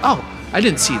city and you're like, oh, I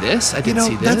didn't see this. I didn't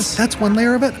see this. That's one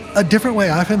layer of it. A different way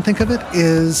I often think of it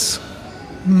is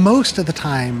most of the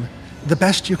time, the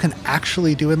best you can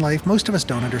actually do in life, most of us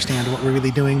don't understand what we're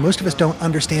really doing. Most of us don't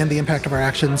understand the impact of our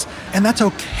actions. And that's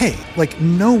okay. Like,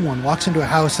 no one walks into a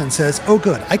house and says, oh,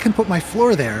 good, I can put my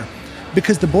floor there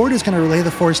because the board is going to relay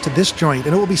the force to this joint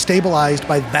and it will be stabilized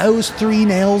by those 3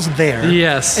 nails there.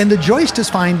 Yes. And the joist is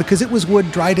fine because it was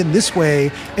wood dried in this way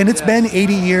and it's been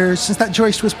 80 years since that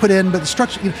joist was put in, but the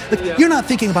structure, you're not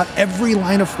thinking about every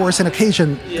line of force and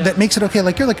occasion that makes it okay.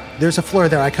 Like, you're like, there's a floor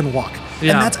there, I can walk.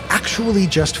 Yeah. And that's actually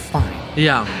just fine.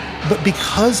 Yeah. But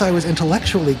because I was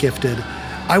intellectually gifted,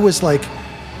 I was like,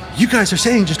 you guys are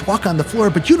saying just walk on the floor,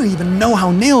 but you don't even know how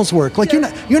nails work. Like, you're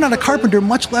not a carpenter,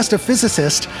 much less a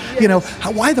physicist.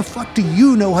 Why the fuck do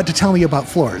you know how to tell me about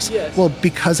floors? Well,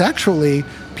 because actually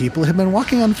people have been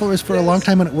walking on floors for a long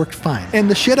time and it worked fine.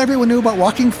 And the shit everyone knew about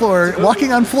walking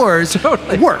on floors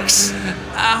works.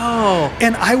 Oh.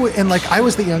 And I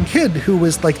was the young kid who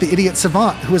was like the idiot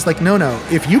savant who was like, no,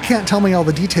 if you can't tell me all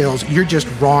the details, you're just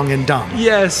wrong and dumb.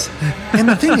 Yes. And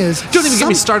the thing is, don't even get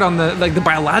me started on the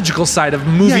biological side of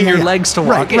moving your legs to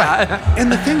walk. Right.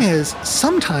 And the thing is,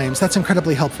 sometimes that's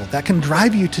incredibly helpful. That can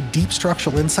drive you to deep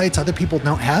structural insights other people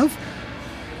don't have.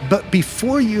 But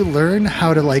before you learn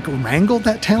how to like wrangle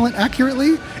that talent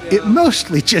accurately, it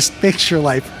mostly just makes your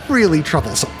life really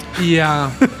troublesome.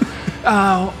 Yeah.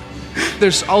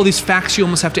 There's all these facts you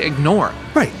almost have to ignore.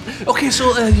 Right. Okay,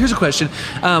 so here's a question.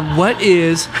 What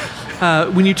is,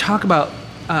 when you talk about,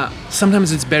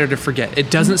 sometimes it's better to forget. It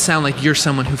doesn't sound like you're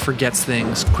someone who forgets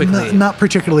things quickly. Not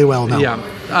particularly well, no.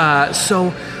 Yeah.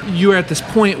 So you're at this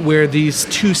point where these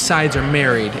two sides are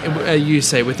married, you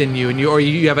say, within you, or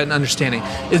you have an understanding.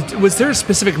 Was there a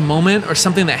specific moment or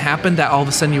something that happened that all of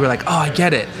a sudden you were like, oh, I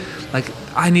get it. Like,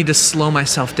 I need to slow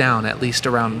myself down, at least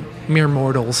around mere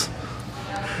mortals.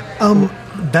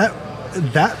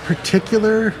 That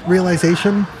particular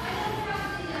realization,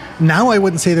 now I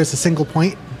wouldn't say there's a single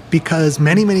point, because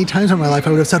many, many times in my life I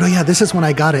would have said, oh yeah, this is when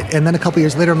I got it. And then a couple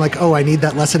years later, I'm like, oh, I need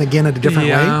that lesson again in a different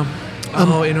way.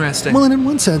 Interesting. Well, and in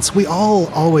one sense, we all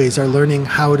always are learning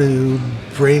how to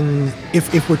bring,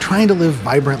 if we're trying to live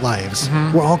vibrant lives,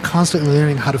 we're all constantly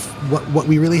learning how to, what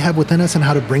we really have within us and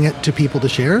how to bring it to people to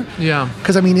share. Yeah.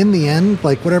 Because, I mean, in the end,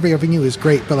 like, whatever you're giving you is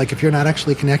great, but, like, if you're not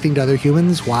actually connecting to other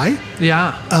humans, why?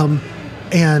 Yeah.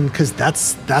 And because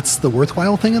that's the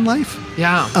worthwhile thing in life.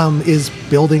 Yeah. Is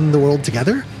building the world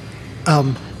together.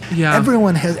 Yeah.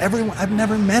 Everyone, I've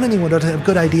never met anyone who doesn't have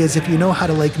good ideas if you know how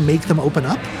to, like, make them open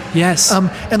up. Yes.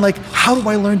 And, like, how do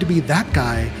I learn to be that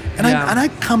guy? And I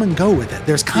come and go with it.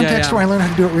 There's context where I learn how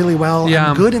to do it really well. Yeah.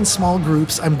 I'm good in small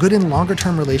groups. I'm good in longer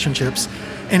term relationships.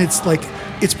 And it's like,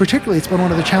 it's been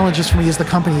one of the challenges for me as the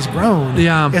company's grown.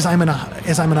 Yeah. As I'm in a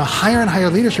higher and higher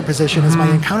leadership position, as my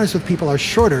encounters with people are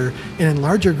shorter and in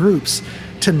larger groups,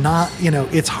 to not,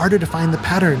 it's harder to find the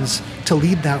patterns to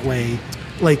lead that way.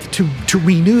 Like, to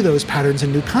renew those patterns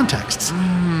in new contexts.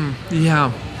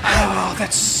 Yeah. Oh,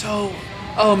 that's so...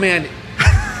 Oh, man.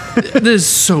 This is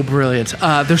so brilliant.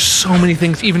 There's so many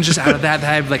things, even just out of that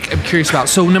I'm curious about.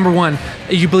 So, number one,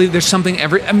 you believe there's something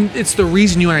it's the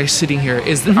reason you and I are sitting here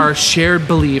is our shared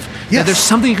belief that there's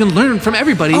something you can learn from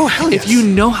everybody. Oh, hell yes. If you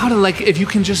know how to, if you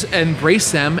can just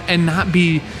embrace them and not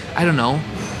be, I don't know,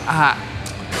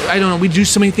 we do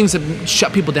so many things that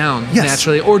shut people down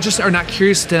naturally, or just are not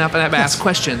curious enough and ask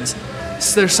questions.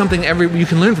 So there's something you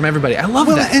can learn from everybody. I love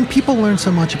that. And people learn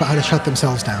so much about how to shut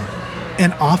themselves down.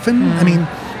 And often, I mean,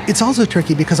 it's also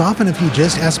tricky because often if you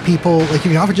just ask people, like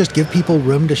if you often just give people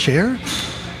room to share,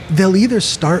 they'll either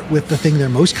start with the thing they're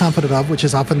most confident of, which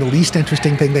is often the least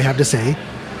interesting thing they have to say,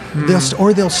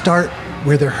 or they'll start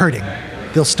where they're hurting.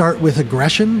 They'll start with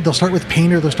aggression, they'll start with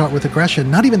pain, or they'll start with aggression.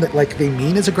 Not even that they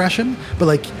mean as aggression, but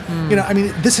I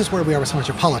mean, this is where we are with so much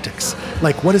of politics.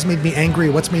 Like, what has made me angry?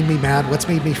 What's made me mad? What's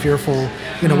made me fearful?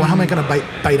 How am I going to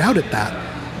bite out at that?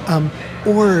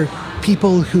 Or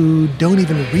people who don't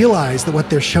even realize that what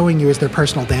they're showing you is their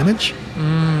personal damage.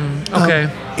 Okay.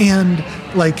 And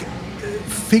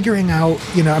figuring out,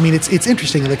 I mean, it's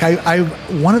interesting. Like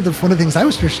one of the things I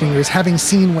was interested in is having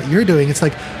seen what you're doing. It's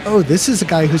like, oh, this is a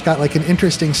guy who's got an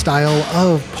interesting style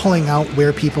of pulling out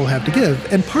where people have to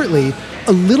give. And partly,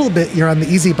 a little bit, you're on the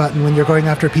easy button when you're going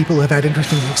after people who have had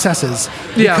interesting successes.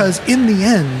 Because in the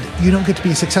end, you don't get to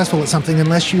be successful at something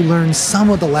unless you learn some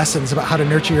of the lessons about how to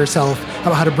nurture yourself,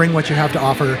 about how to bring what you have to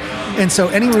offer. And so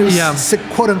anyone who's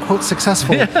quote unquote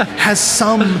successful has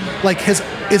some,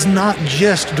 is not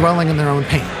just dwelling in their own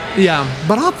pain. Yeah.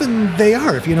 But often they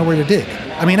are, if you know where to dig.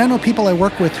 I mean, I know people I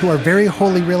work with who are very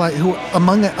wholly realized, who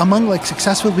among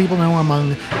successful people I know,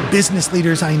 among business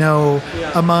leaders I know,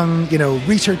 among,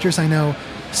 researchers I know,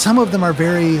 some of them are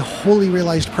very wholly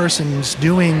realized persons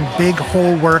doing big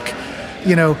whole work,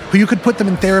 who you could put them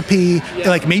in therapy,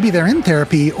 maybe they're in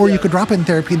therapy, or you could drop in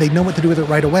therapy and they know what to do with it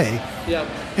right away. Yeah.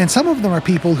 And some of them are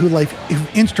people who've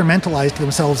instrumentalized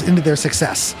themselves into their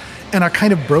success and are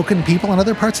kind of broken people in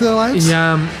other parts of their lives.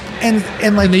 Yeah.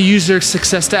 And they use their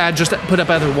success to put up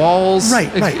other walls.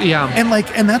 Right. Yeah.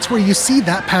 And that's where you see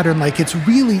that pattern. It's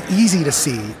really easy to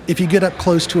see if you get up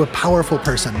close to a powerful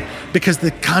person because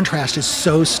the contrast is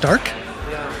so stark.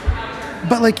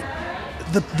 But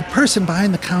the person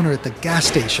behind the counter at the gas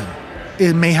station,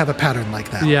 it may have a pattern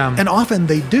like that. Yeah. And often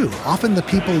they do. Often the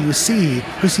people you see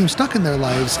who seem stuck in their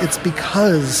lives, it's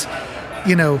because,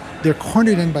 they're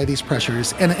cornered in by these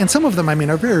pressures. And some of them, I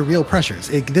mean, are very real pressures.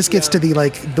 This gets to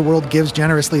the world gives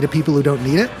generously to people who don't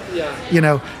need it.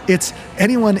 Yeah. It's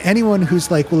anyone who's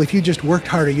well, if you just worked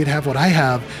harder, you'd have what I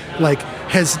have,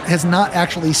 has not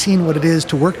actually seen what it is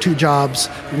to work two jobs,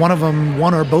 one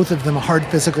or both of them hard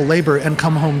physical labor, and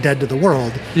come home dead to the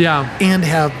world. Yeah. And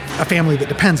have a family that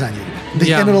depends on you.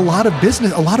 And a lot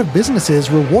of businesses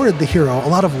reward the hero. A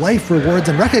lot of life rewards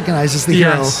and recognizes the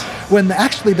hero, when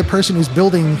actually the person who's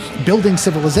building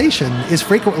civilization is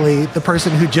frequently the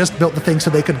person who just built the thing so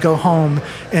they could go home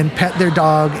and pet their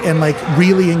dog and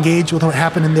really engage with what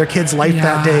happened in their kid's life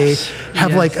that day,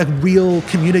 have a real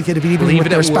communicative evening with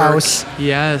their spouse. Work.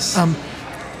 Yes.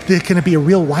 There's going to be a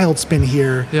real wild spin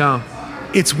here. Yeah.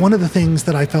 It's one of the things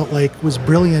that I felt was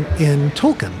brilliant in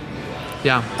Tolkien.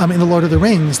 Yeah. In The Lord of the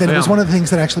Rings. Then it was one of the things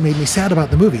that actually made me sad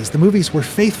about the movies. The movies were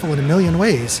faithful in a million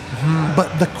ways,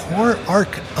 but the core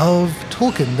arc of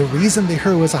Tolkien, the reason the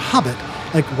hero is a hobbit,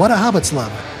 what do hobbits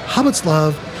love? Hobbits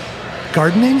love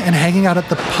gardening and hanging out at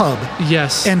the pub.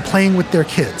 Yes. And playing with their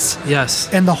kids.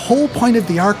 Yes. And the whole point of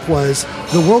the arc was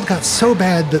the world got so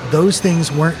bad that those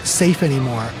things weren't safe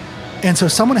anymore. And so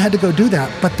someone had to go do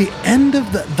that. But the end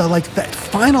of that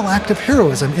final act of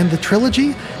heroism in the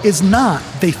trilogy is not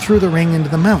they threw the ring into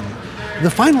the mountain. The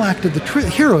final act of the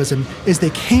heroism is they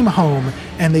came home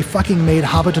and they fucking made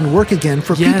Hobbiton work again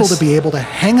for people to be able to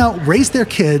hang out, raise their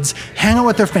kids, hang out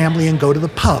with their family, and go to the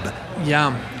pub.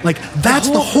 Yeah. Like, that's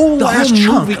the whole last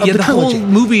chunk movie, of the trilogy.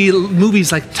 The whole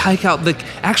movies like take out, like,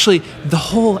 actually, the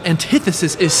whole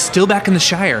antithesis is still back in the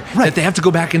Shire that they have to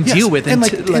go back and deal with.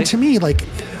 And to me, like,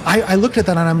 I looked at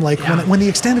that and I'm like, when the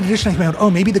extended edition came out,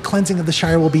 oh, maybe the cleansing of the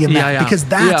Shire will be in that because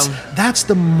that's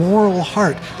the moral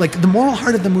heart. Like, the moral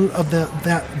heart of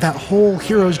that whole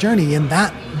hero's journey in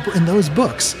those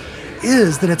books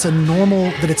is that it's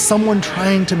someone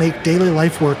trying to make daily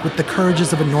life work with the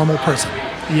courages of a normal person.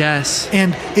 Yes.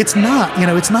 And it's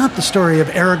not the story of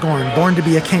Aragorn born to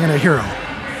be a king and a hero.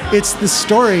 It's the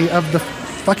story of the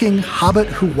fucking hobbit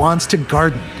who wants to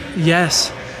garden.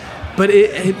 Yes. But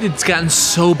it's gotten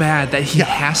so bad that he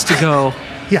has to go on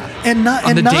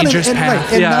the dangerous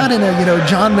path. Not in a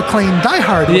John McClane Die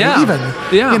Hard even.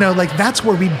 Like, that's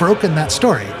where we've broken that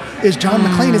story. Is John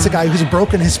McClane is a guy who's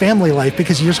broken his family life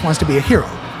because he just wants to be a hero.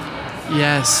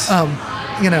 Yes.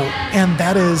 And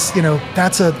that is,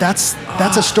 that's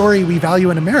a story we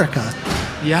value in America.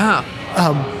 Yeah.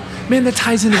 Man, that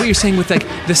ties into what you're saying with, like,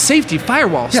 the safety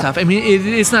firewall stuff. I mean,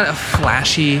 it's not a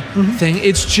flashy thing.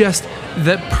 It's just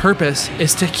the purpose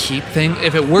is to keep things.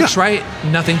 If it works right,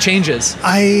 nothing changes.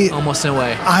 Almost in a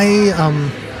way.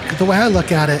 The way I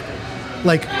look at it,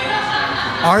 like,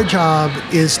 our job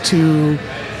is to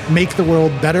make the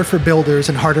world better for builders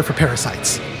and harder for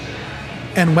parasites.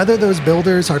 And whether those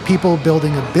builders are people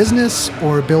building a business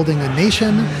or building a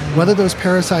nation, whether those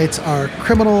parasites are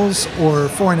criminals or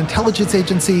foreign intelligence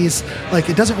agencies, like,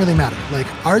 it doesn't really matter. Like,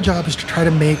 our job is to try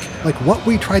to make, like, what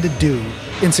we try to do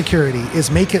in security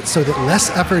is make it so that less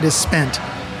effort is spent,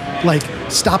 like,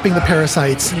 stopping the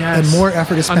parasites and more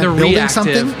effort is spent building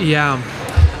something. Yeah.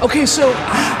 Okay, so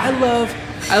I love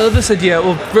this idea.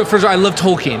 Well, first of all, I love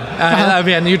Tolkien. I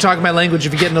mean, you're talking my language.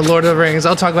 If you get into Lord of the Rings,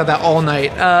 I'll talk about that all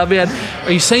night. Man,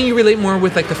 are you saying you relate more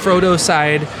with, like, the Frodo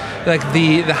side, like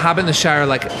the Hobbit in the Shire?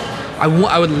 Like, I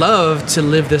would love to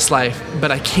live this life,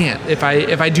 but I can't. If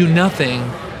I do nothing,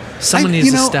 someone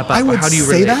needs to step up. I would how do you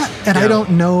say relate? that, and I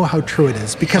don't know how true it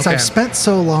is because I've spent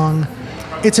so long.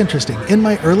 It's interesting. In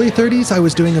my early 30s, I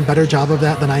was doing a better job of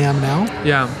that than I am now.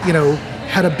 Yeah.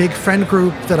 Had a big friend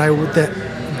group that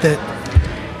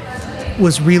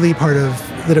was really part of,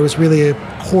 that it was really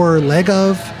a core leg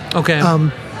of. Okay.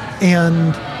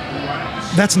 And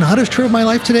that's not as true of my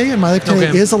life today. And my life today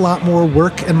is a lot more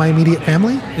work and my immediate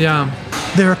family. Yeah.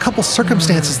 There are a couple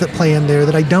circumstances that play in there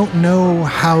that I don't know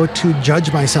how to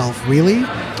judge myself, really.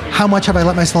 How much have I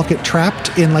let myself get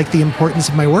trapped in, like, the importance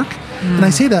of my work? And I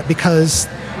say that because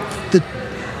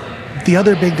the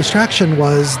other big distraction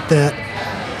was that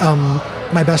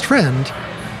my best friend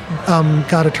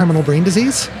got a terminal brain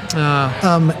disease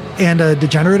and a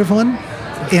degenerative one.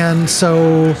 And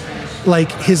so,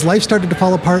 like, his life started to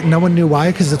fall apart. No one knew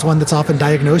why, because it's one that's often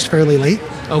diagnosed fairly late.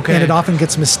 Okay. And it often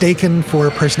gets mistaken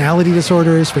for personality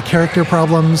disorders, for character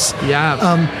problems.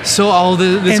 Yeah. So all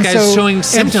this guy's showing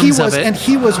symptoms of it. And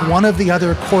he was one of the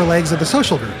other core legs of the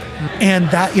social group. And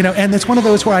that, and it's one of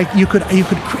those where you could,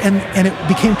 and it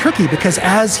became tricky because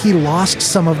as he lost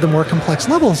some of the more complex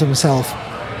levels of himself,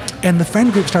 and the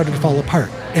friend group started to fall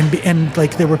apart, and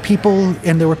like there were people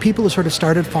who sort of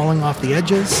started falling off the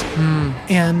edges,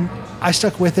 and I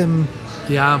stuck with him.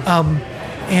 Yeah.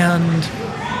 And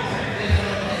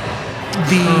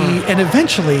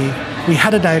eventually we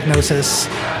had a diagnosis,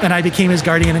 and I became his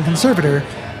guardian and conservator,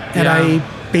 and I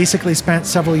basically spent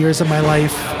several years of my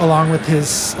life along with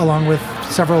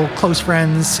several close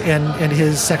friends and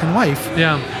his second wife,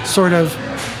 sort of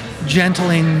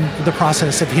gentling the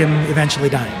process of him eventually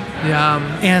dying. Yeah.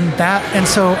 And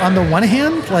so on the one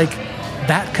hand, like,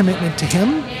 that commitment to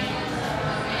him,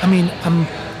 I mean,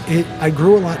 I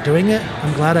grew a lot doing it.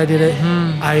 I'm glad I did it.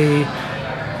 I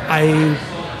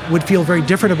would feel very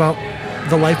different about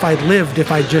the life I'd lived if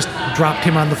I just dropped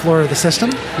him on the floor of the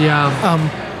system. Yeah.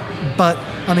 But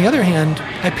on the other hand,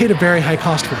 I paid a very high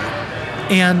cost for it.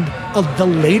 And the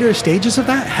later stages of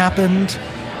that happened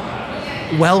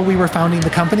while we were founding the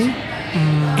company.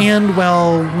 And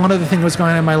one other thing was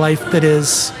going on in my life that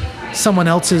is someone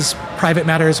else's private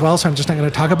matter as well, so I'm just not going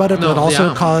to talk about it, but it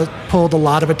also pulled a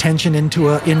lot of attention into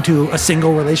a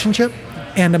single relationship.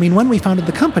 And I mean, when we founded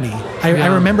the company, I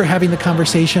remember having the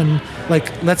conversation,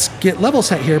 like, let's get level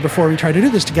set here before we try to do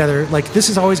this together. Like, this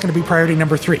is always going to be priority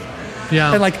number 3.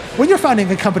 Yeah. And like, when you're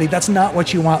founding a company, that's not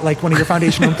what you want, like, one of your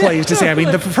foundational employees to say. I mean,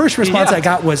 the first response I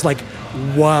got was like,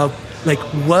 "Whoa, like,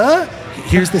 what?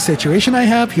 here's the situation I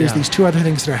have. Here's these 2 other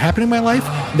things that are happening in my life.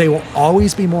 They will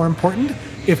always be more important.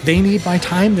 If they need my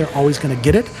time, they're always going to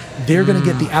get it. They're going to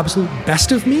get the absolute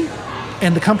best of me,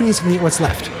 and the company is going to get what's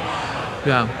left.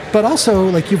 Yeah. But also,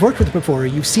 like, you've worked with before,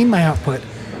 you've seen my output.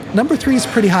 Number 3 is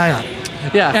pretty high up.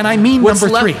 Yeah. And I mean number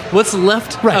 3. What's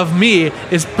left of me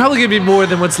is probably going to be more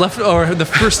than what's left or the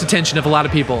first attention of a lot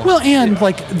of people. Well, and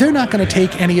like, they're not going to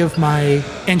take any of my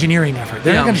engineering effort.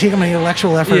 They're not going to take my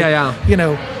intellectual effort. You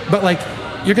know, but like,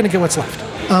 you're going to get what's left.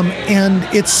 And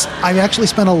I've actually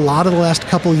spent a lot of the last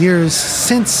couple years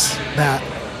since that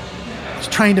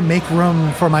trying to make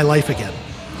room for my life again.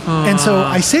 And so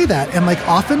I say that, and like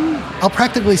often I'll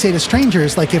practically say to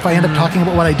strangers, like if I end up talking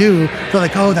about what I do, they're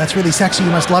like, "Oh, that's really sexy.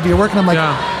 You must love your work." And I'm like,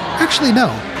 actually, no.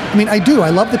 I mean, I do. I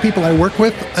love the people I work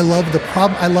with. I love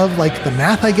I love like the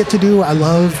math I get to do. I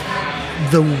love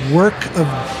the work of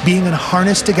being in a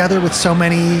harness together with so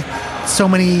many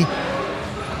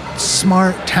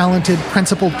smart, talented,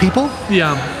 principled people.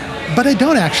 Yeah. But I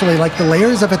don't actually like the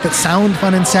layers of it that sound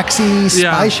fun and sexy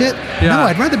spy shit. Yeah. No,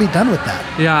 I'd rather be done with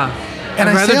that. Yeah. And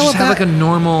I'd rather say all just of have that, like a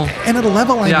normal. And at a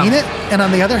level, I mean it. And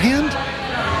on the other hand,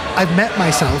 I've met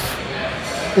myself.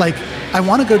 Like, I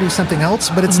want to go do something else,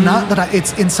 but it's not that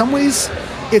it's in some ways,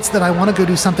 it's that I want to go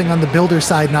do something on the builder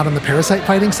side, not on the parasite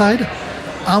fighting side.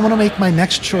 I want to make my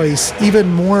next choice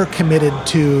even more committed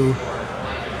to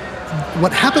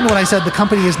what happened when I said the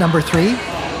company is number 3.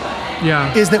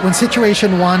 Yeah. Is that when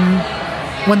situation 1,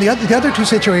 when the other 2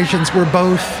 situations were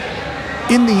both,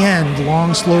 in the end,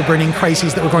 long, slow-burning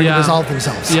crises that were going to resolve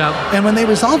themselves. Yeah. And when they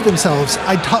resolved themselves,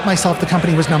 I taught myself the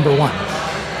company was number 1.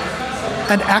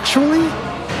 And actually,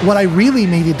 what I really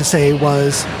needed to say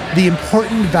was the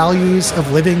important values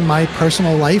of living my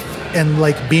personal life and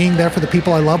like being there for the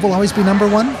people I love will always be number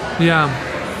 1. Yeah.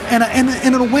 And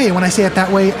in a way, when I say it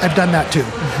that way, I've done that too.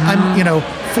 I'm, you know,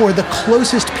 for the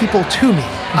closest people to me,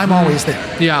 I'm always there.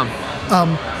 Yeah.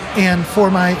 And for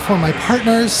my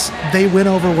partners, they win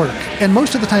over work. And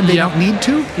most of the time they don't need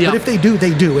to, but if they do,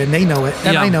 they do, and they know it,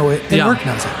 and I know it, and work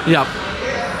knows it. Yeah.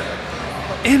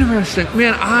 Interesting.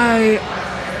 Man,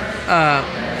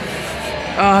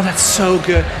 that's so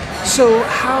good. So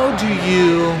how do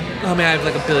you, I have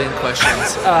like a billion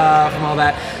questions from all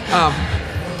that.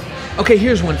 Okay,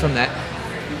 here's one from that.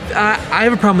 I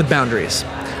have a problem with boundaries.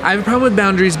 I have a problem with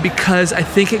boundaries because I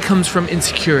think it comes from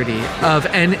insecurity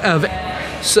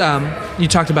you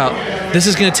talked about this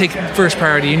is going to take first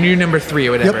priority and you're number 3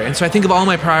 or whatever. And so I think of all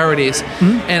my priorities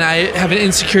and I have an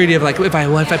insecurity of like, if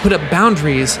I put up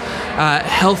boundaries,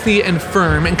 healthy and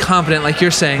firm and confident, like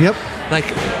you're saying, like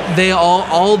they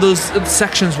all those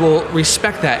sections will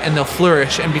respect that and they'll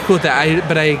flourish and be cool with that.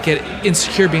 But I get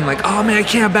insecure being like, oh man, I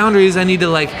can't have boundaries. I need to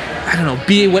like, I don't know,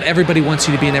 be what everybody wants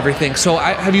you to be and everything. So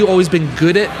have you always been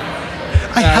good at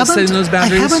setting those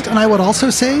boundaries? I haven't, and I would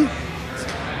also say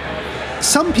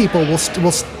some people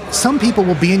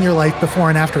will be in your life before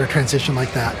and after a transition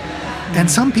like that. And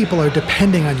some people are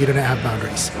depending on you to have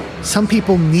boundaries. Some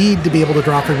people need to be able to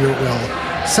drop from you at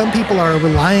will. Some people are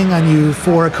relying on you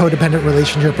for a codependent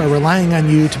relationship or relying on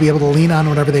you to be able to lean on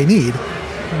whatever they need.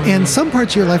 And some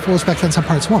parts of your life will respect and some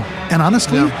parts won't. And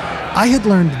honestly, I had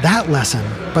learned that lesson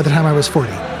by the time I was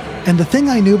 40. And the thing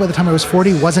I knew by the time I was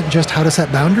 40 wasn't just how to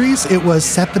set boundaries, it was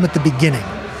set them at the beginning.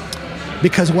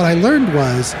 Because what I learned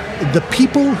was the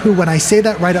people who, when I say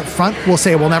that right up front, will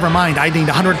say, well, never mind, I need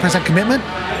 100% commitment,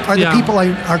 are the people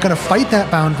are going to fight that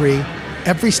boundary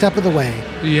every step of the way,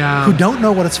 who don't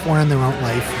know what it's for in their own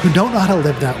life, who don't know how to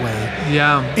live that way.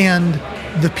 And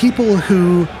the people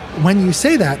who, when you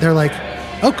say that, they're like,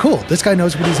 oh, cool, this guy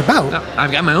knows what he's about.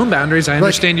 I've got my own boundaries. I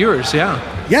understand yours.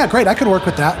 Yeah, great. I could work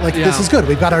with that. Like, this is good.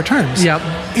 We've got our terms.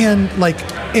 And like,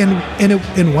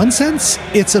 in one sense,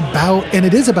 it's about, and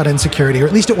it is about insecurity, or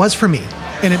at least it was for me.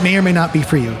 And it may or may not be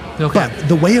for you. But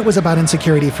the way it was about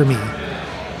insecurity for me,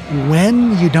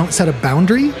 when you don't set a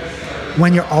boundary,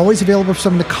 when you're always available for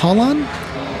someone to call on,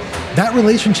 that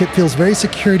relationship feels very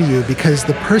secure to you because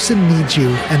the person needs you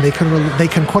and they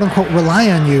can quote unquote rely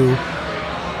on you.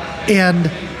 And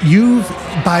you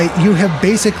have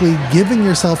basically given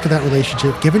yourself to that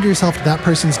relationship, given yourself to that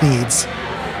person's needs.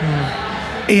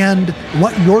 And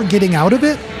what you're getting out of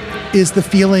it is the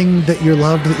feeling that you're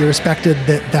loved, that you're respected,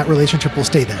 that relationship will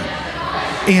stay there.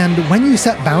 And when you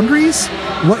set boundaries,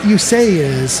 what you say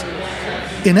is,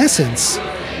 in essence,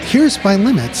 here's my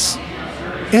limits.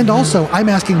 And also, I'm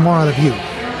asking more out of you.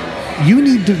 You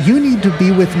need to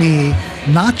be with me,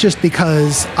 not just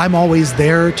because I'm always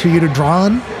there to you to draw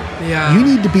on, Yeah. You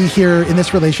need to be here in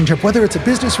this relationship, whether it's a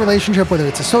business relationship, whether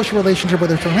it's a social relationship,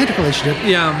 whether it's a romantic relationship.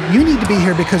 Yeah. You need to be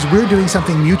here because we're doing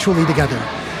something mutually together.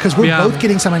 Because we're Yeah. both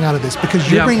getting something out of this. Because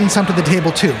you're Yeah. bringing something to the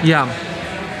table too. Yeah.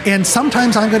 And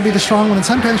sometimes I'm going to be the strong one, and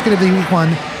sometimes you're going to be the weak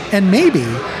one. And maybe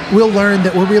we'll learn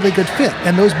that we're really a good fit,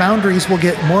 and those boundaries will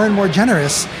get more and more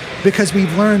generous because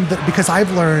we've learned that, because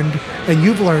I've learned and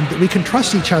you've learned that we can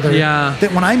trust each other. Yeah.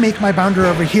 That when I make my boundary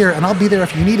over here, and I'll be there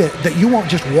if you need it, that you won't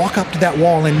just walk up to that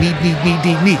wall and need.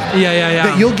 Yeah.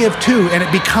 That you'll give too, and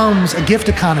it becomes a gift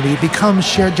economy, it becomes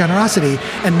shared generosity.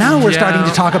 And now we're starting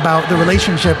to talk about the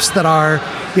relationships that are,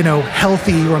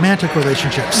 healthy romantic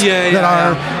relationships.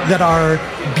 That are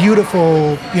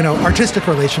beautiful, artistic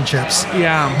relationships.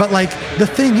 Yeah. But like the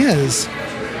thing is,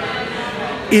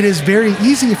 it is very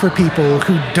easy for people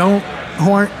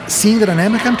who aren't seeing the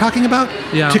dynamic I'm talking about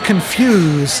to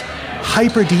confuse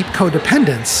hyper deep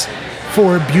codependence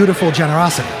for beautiful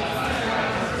generosity.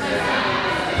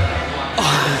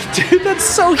 Oh, dude, that's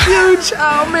so huge.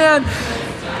 Oh man.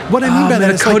 What I mean by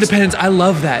that is codependence. I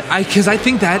love that. Because I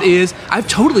think that is, I've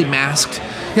totally masked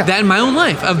that in my own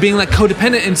life of being like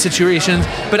codependent in situations,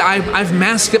 but I've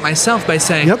masked it myself by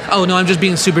saying, oh no, I'm just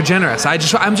being super generous.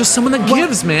 I'm just someone that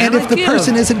gives, man. And if the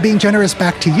person isn't being generous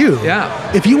back to you,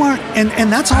 if you aren't, and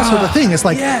that's also the thing, is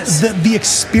like the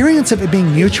experience of it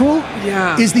being mutual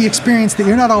is the experience that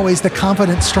you're not always the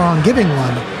confident, strong, giving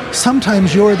one.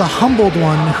 Sometimes you're the humbled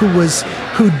one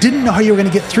who didn't know how you were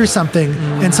going to get through something,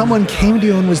 and someone came to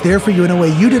you and was there for you in a way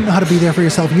you didn't know how to be there for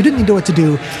yourself. You didn't know what to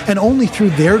do, and only through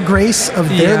their grace of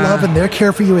their love and their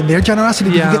care for you and their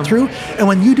generosity did you get through. And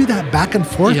when you do that back and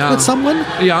forth with someone,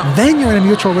 then you're in a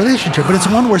mutual relationship. But it's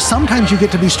one where sometimes you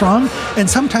get to be strong, and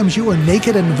sometimes you are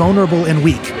naked and vulnerable and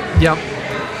weak. Yep.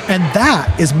 And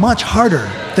that is much harder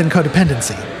than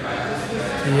codependency.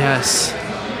 Yes.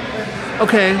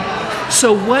 Okay.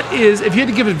 So if you had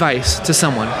to give advice to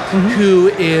someone who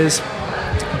is,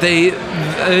 they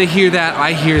hear that,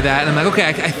 I hear that, and I'm like, okay,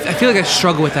 I feel like I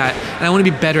struggle with that, and I want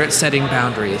to be better at setting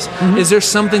boundaries. Is there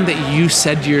something that you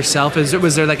said to yourself?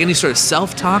 Was there like any sort of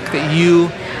self-talk that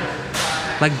you,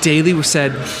 like daily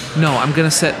said, no, I'm going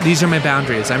to set, these are my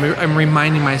boundaries. I'm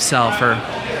reminding myself, or...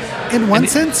 In one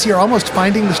sense, you're almost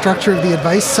finding the structure of the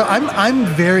advice. So I'm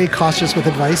very cautious with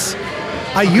advice.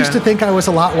 I used to think I was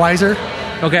a lot wiser.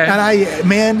 Okay.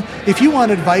 And if you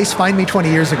want advice, find me 20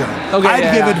 years ago. Okay,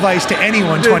 I'd give advice to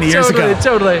anyone 20 years ago.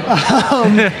 Totally.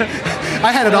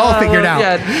 I had it all figured out.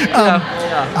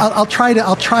 I'll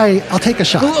take a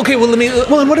shot. Okay, well, let me... and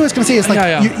what I was going to say is,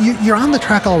 you're on the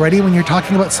track already when you're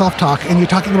talking about self-talk, and you're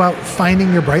talking about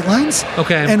finding your bright lines.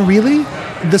 Okay. And really,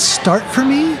 the start for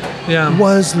me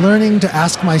was learning to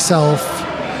ask myself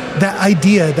that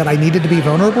idea that I needed to be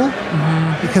vulnerable,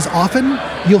 because often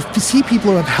you'll see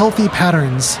people who have healthy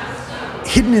patterns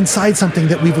hidden inside something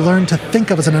that we've learned to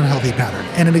think of as an unhealthy pattern.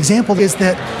 And an example is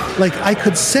that, like, I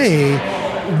could say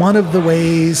one of the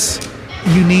ways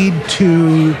you need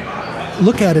to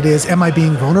look at it is, am I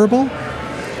being vulnerable?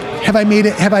 Have I made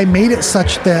it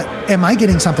such that, am I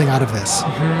getting something out of this?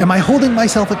 Am I holding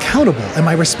myself accountable? Am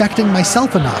I respecting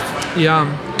myself enough?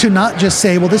 To not just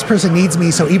say, well, this person needs me,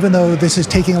 so even though this is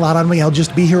taking a lot out of me, I'll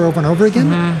just be here over and over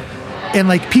again. And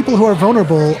like, people who are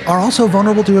vulnerable are also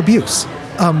vulnerable to abuse.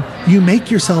 You make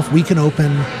yourself weak and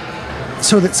open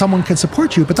so that someone can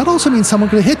support you, but that also means someone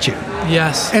could hit you.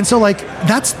 Yes. And so like,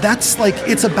 that's like,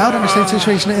 it's about understanding the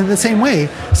situation in the same way.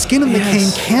 Skin in the cane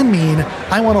can mean,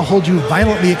 I want to hold you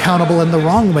violently accountable in the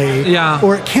wrong way.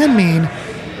 Or it can mean,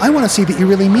 I want to see that you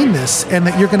really mean this, and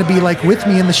that you're going to be like with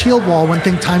me in the shield wall when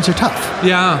times are tough.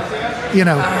 And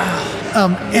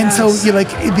so you like,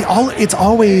 it's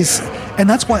always, and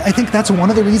that's why I think that's one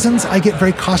of the reasons I get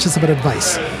very cautious about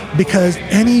advice, because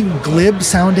any glib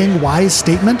sounding wise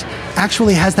statement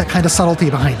actually has that kind of subtlety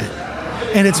behind it.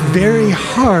 And it's very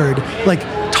hard, like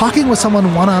talking with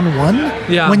someone one-on-one,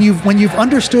 when you've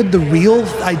understood the real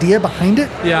idea behind it,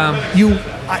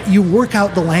 you work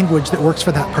out the language that works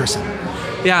for that person.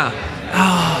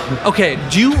 Okay,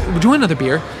 do you want another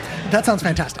beer? That sounds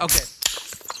fantastic. Okay.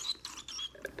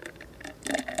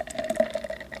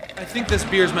 I think this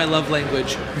beer is my love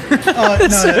language.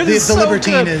 The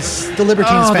Libertine is fantastic. The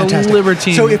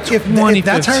Libertine. So if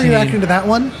that's how you're reacting to that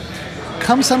one,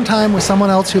 come sometime with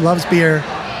someone else who loves beer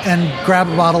and grab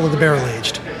a bottle of the barrel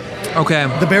aged. Okay.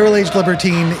 The barrel aged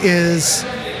Libertine is,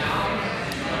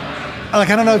 like,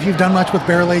 I don't know if you've done much with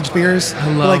barrel aged beers.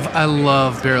 I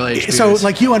love barrel aged beers. So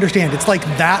like, you understand, it's like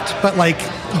that, but like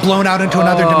blown out into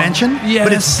another dimension. Yes.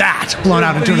 But it's that blown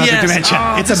out into another dimension.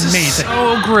 It's amazing.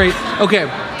 So great. Okay.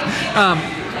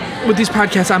 with these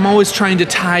podcasts, I'm always trying to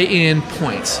tie in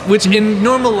points, which in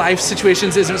normal life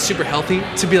situations isn't super healthy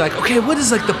to be like, okay, what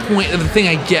is like the point of the thing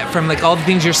I get from like all the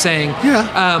things you're saying? Yeah.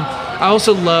 I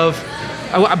also love,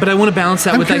 but I want to balance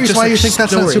that I'm with like curious just why like you think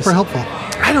that's not stories. super helpful.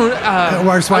 I don't.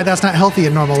 Or why that's not healthy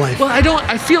in normal life. Well,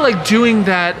 I feel like doing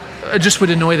that just would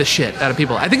annoy the shit out of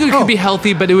people. I think it could be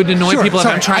healthy, but it would annoy people if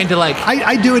I'm trying to like.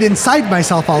 I do it inside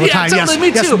myself all the time. Totally,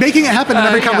 Yes, me too. Making it happen in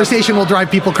every conversation will drive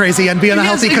people crazy and be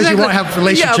unhealthy because you won't have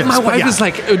relationships. Yeah, my But wife is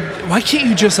like, why can't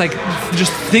you just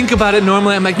think about it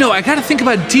normally? I'm like, no, I got to think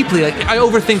about it deeply. Like I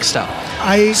overthink stuff.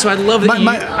 So I love that.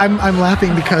 I'm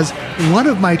laughing because one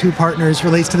of my two partners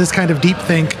relates to this kind of deep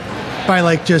think by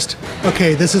like just,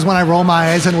 okay, this is when I roll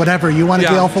my eyes and whatever. You want to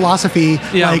do all philosophy,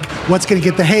 like what's going to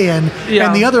get the hay in. Yeah.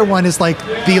 And the other one is like,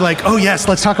 oh yes,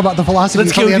 let's talk about the philosophy.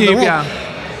 Let's go deep,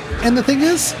 And the thing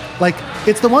is, like,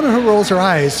 it's the one who rolls her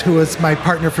eyes who was my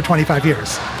partner for 25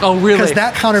 years. Oh, really? Because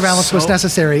that counterbalance was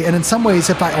necessary. And in some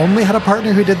ways, if I only had a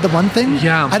partner who did the one thing,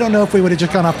 I don't know if we would have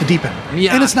just gone off the deep end.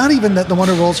 Yeah. And it's not even that the one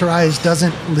who rolls her eyes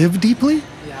doesn't live deeply.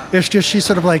 It's just she's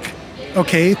sort of like,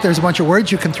 okay, there's a bunch of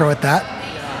words you can throw at that.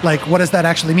 Like, what does that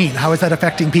actually mean? How is that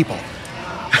affecting people?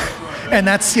 And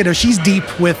that's, she's deep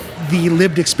with the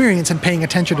lived experience and paying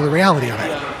attention to the reality of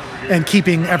it and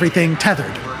keeping everything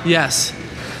tethered. Yes.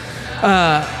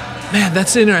 Man,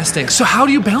 that's interesting. So how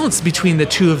do you balance between the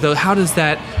two of those? How does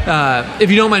that,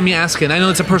 if you don't mind me asking, I know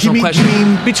it's a personal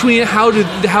question, between how do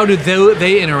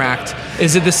they interact?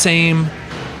 Is it the same?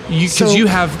 Because you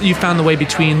found the way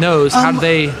between those. How do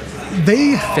they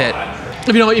fit?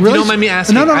 If you don't mind me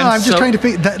asking. No, I'm just trying to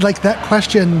think that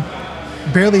question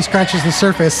barely scratches the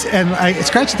surface, and I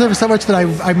scratched the surface so much that I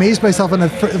amazed myself in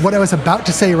what I was about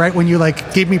to say right when you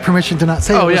gave me permission to not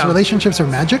say it. Was relationships are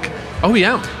magic. Oh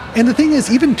yeah. And the thing is,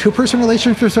 even two-person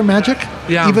relationships are magic.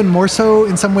 Yeah. Even more so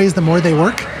in some ways the more they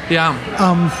work. Yeah.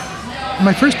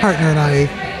 My first partner and I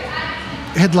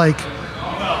had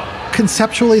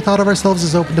conceptually thought of ourselves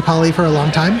as open to poly for a long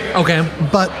time. Okay.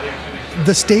 But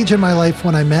the stage in our life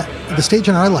when I met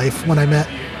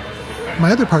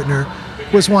my other partner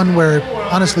was one where,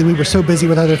 honestly, we were so busy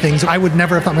with other things, I would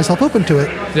never have thought myself open to it.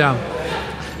 Yeah.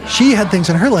 She had things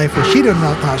in her life where she didn't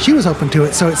know she was open to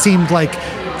it, so it seemed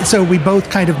so we both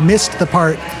kind of missed the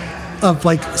part of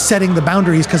setting the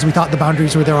boundaries because we thought the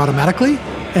boundaries were there automatically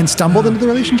and stumbled into the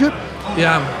relationship.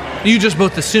 Yeah. You just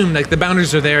both assumed the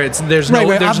boundaries are there. There's no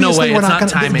way. It's not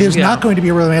timing. There's not going to be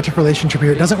a romantic relationship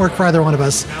here. It doesn't work for either one of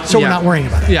us, so we're not worrying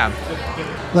about it. Yeah.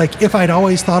 If I'd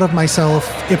always thought of myself,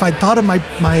 if I'd thought of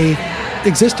my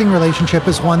existing relationship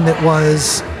as one that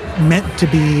was meant to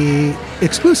be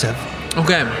exclusive,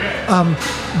 okay,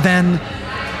 then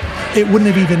it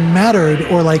wouldn't have even mattered,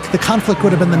 or the conflict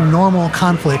would have been the normal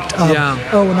conflict of,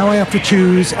 now I have to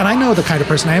choose, and I know the kind of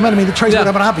person I am. I mean, the choice would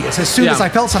have been obvious. As soon as I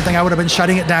felt something, I would have been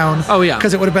shutting it down. Oh yeah,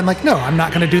 because it would have been no, I'm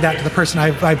not going to do that to the person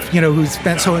I've who's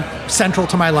been so central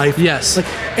to my life. Yes,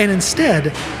 and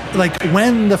instead,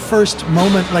 when the first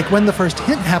moment, when the first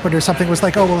hint happened or something, was oh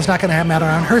well, it's not going to matter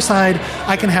on her side.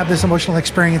 I can have this emotional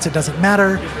experience. It doesn't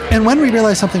matter. And when we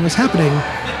realized something was happening,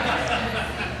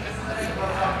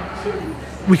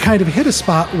 we kind of hit a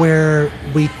spot where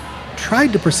we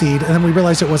tried to proceed, and then we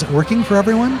realized it wasn't working for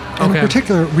everyone. And in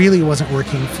particular, it really wasn't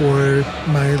working for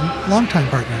my longtime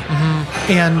partner.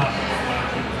 Mm-hmm.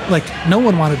 And no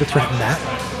one wanted to threaten that.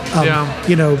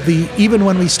 Even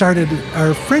when we started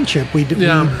our friendship, we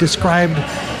described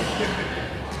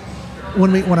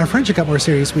when our friendship got more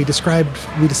serious, we decided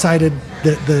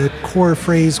that the core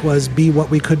phrase was be what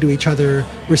we could to each other,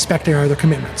 respecting our other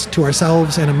commitments to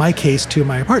ourselves, and in my case, to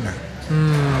my partner.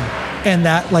 And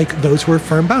that those were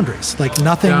firm boundaries,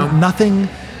 nothing.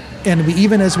 And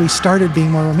even as we started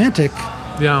being more romantic,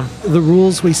 the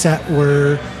rules we set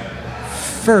were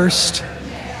first,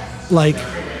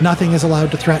 nothing is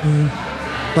allowed to threaten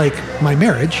my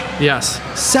marriage. Yes.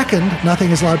 Second,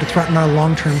 nothing is allowed to threaten our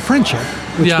long-term friendship,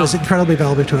 which was incredibly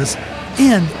valuable to us.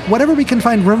 And whatever we can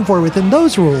find room for within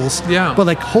those rules,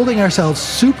 but holding ourselves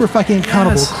super fucking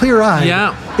accountable,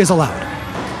 clear-eyed, is allowed.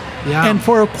 Yeah. And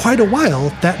for quite a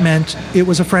while, that meant it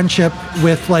was a friendship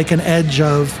with an edge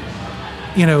of,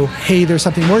 hey, there's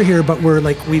something more here, but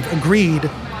we've agreed.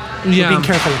 We're being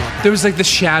careful about that. There was the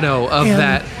shadow of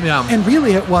that. Yeah. And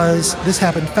really, this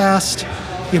happened fast,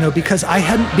 because I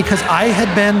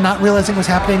had been not realizing what was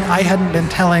happening. I hadn't been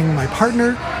telling my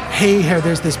partner, hey,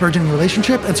 there's this burgeoning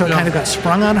relationship, and so it kind of got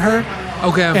sprung on her.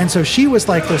 Okay. And so she was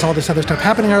there's all this other stuff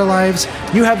happening in our lives.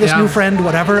 You have this new friend,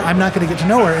 whatever. I'm not going to get to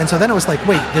know her. And so then it was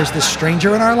wait, there's this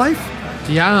stranger in our life?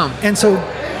 Yeah. And so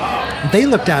they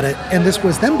looked at it, and this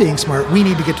was them being smart. We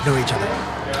need to get to know each other.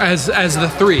 As the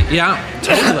three, yeah,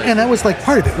 totally. And that was like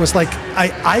part of it. Was like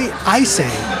I say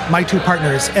my two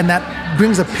partners, and that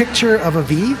brings a picture of a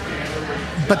V,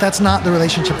 but that's not the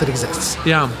relationship that exists.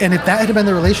 Yeah. And if that had been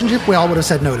the relationship, we all would have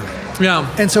said no to it. Yeah.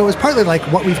 And so it was partly like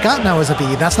what we've got now as a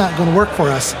V, that's not going to work for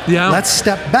us. Yeah. Let's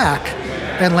step back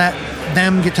and let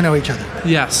them get to know each other.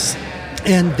 Yes.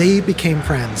 And they became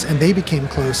friends and they became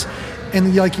close.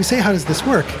 And like you say, how does this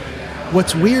work?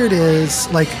 What's weird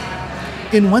is, like,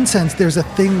 in one sense, there's a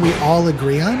thing we all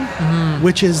agree on,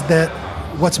 which is that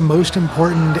what's most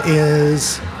important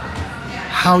is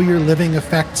how you're living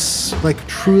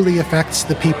truly affects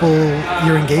the people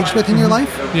you're engaged with in your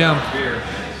life. Yeah.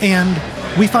 And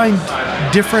we find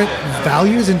different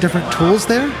values and different tools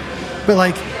there. But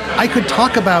like, I could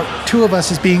talk about two of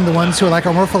us as being the ones who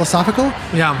are more philosophical.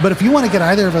 Yeah. But if you want to get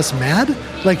either of us mad,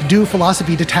 like, do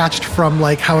philosophy detached from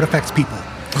like how it affects people.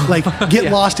 Like,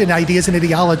 get lost in ideas and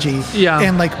ideology. Yeah.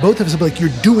 And like, both of us will be like,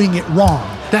 you're doing it wrong.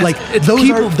 It's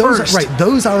people first.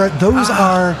 Those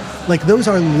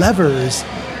are levers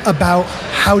about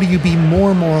how do you be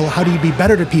more moral, how do you be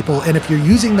better to people, and if you're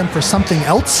using them for something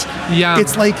else,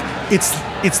 it's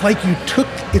like you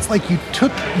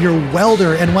took your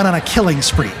welder and went on a killing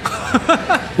spree.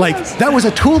 Like, that was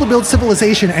a tool to build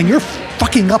civilization, and you're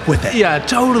fucking up with it. Yeah,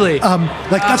 totally.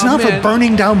 That's not for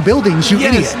burning down buildings, you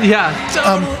idiot. Yeah,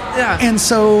 totally. And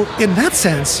so, in that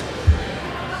sense,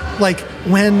 like,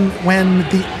 when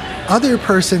the other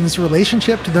person's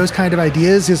relationship to those kind of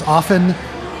ideas is often,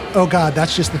 oh God,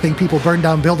 that's just the thing people burn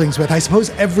down buildings with. I suppose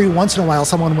every once in a while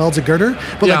someone welds a girder,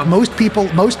 but like most people,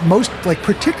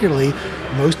 particularly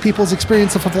most people's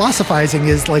experience of philosophizing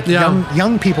is like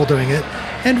young people doing it.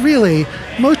 And really,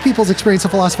 most people's experience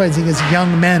of philosophizing is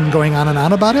young men going on and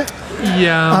on about it.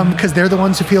 Yeah. Because they're the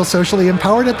ones who feel socially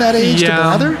empowered at that age to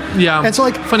bother. Yeah. And so,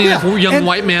 like, funny enough, young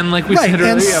white man, like we said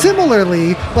earlier. And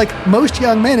similarly, like, most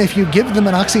young men, if you give them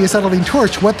an oxyacetylene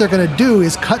torch, what they're going to do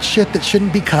is cut shit that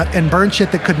shouldn't be cut and burn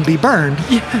shit that couldn't be burned.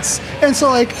 Yes. And so,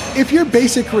 like, if your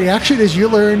basic reaction is you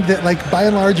learned that, like, by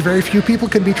and large, very few people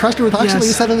can be trusted with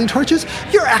oxyacetylene torches,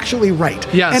 you're actually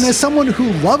right. Yes. And as someone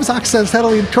who loves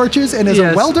oxyacetylene torches and is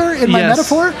a welder in my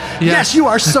metaphor, yes, you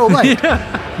are so right.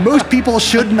 Most people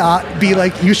should not be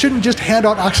like, you shouldn't just hand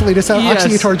out oxy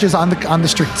torches on the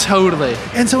street. Totally.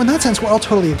 And so in that sense, we're all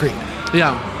totally agreed.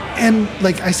 Yeah. And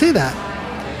like I say that,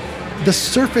 the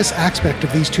surface aspect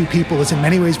of these two people is in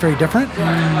many ways very different.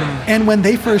 And when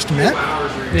they first met,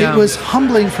 it was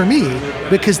humbling for me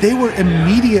because they were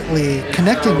immediately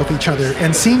connecting with each other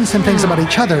and seeing some things about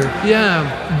each other. Yeah.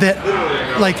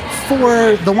 That, like,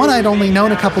 for the one I'd only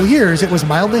known a couple years, it was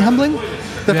mildly humbling.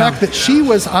 The fact that she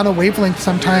was on a wavelength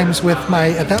sometimes with my,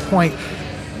 at that point,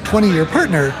 20-year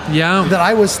partner,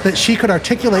 that she could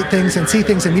articulate things and see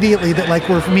things immediately that, like,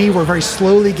 were for me were very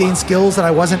slowly gained skills that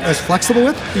I wasn't as flexible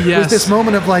with. It was this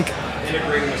moment of, like,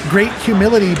 great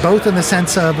humility, both in the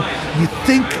sense of you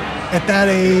think at that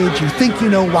age, you think you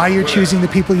know why you're choosing the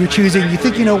people you're choosing, you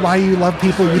think you know why you love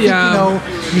people,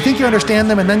 you think you understand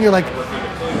them, and then you're like,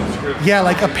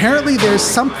 like, apparently there's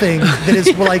something that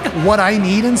is like what I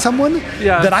need in someone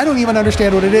that I don't even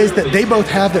understand what it is that they both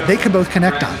have that they can both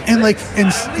connect on. And like,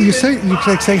 and you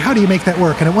say, how do you make that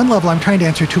work? And at one level, I'm trying to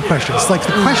answer two questions. Like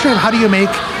the question of how do you make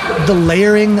the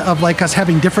layering of like us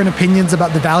having different opinions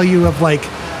about the value of like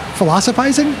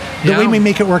philosophizing, the way we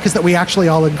make it work is that we actually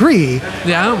all agree.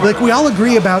 Yeah. Like we all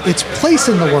agree about its place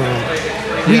in the world.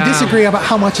 We disagree about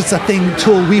how much it's a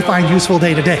tool we find useful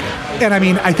day to day. And I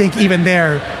mean, I think even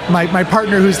there, my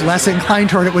partner who's less inclined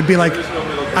toward it would be like,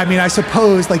 I mean, I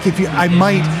suppose, like, I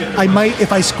might,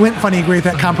 if I squint funny, agree with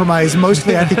that compromise.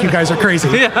 Mostly, I think you guys are crazy.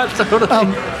 Yeah, totally.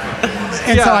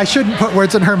 So I shouldn't put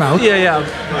words in her mouth. Yeah.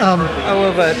 I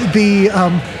love it.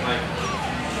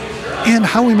 And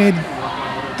how we made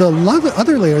the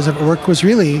other layers of work was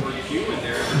really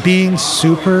being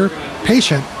super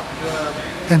patient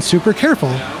and super careful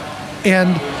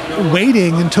and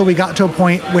waiting until we got to a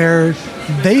point where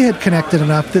they had connected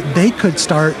enough that they could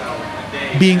start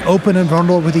being open and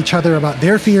vulnerable with each other about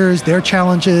their fears, their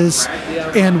challenges,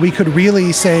 and we could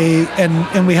really say,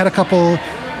 and we had a couple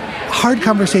hard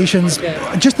conversations,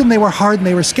 just then they were hard and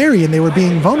they were scary and they were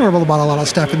being vulnerable about a lot of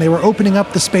stuff and they were opening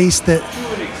up the space that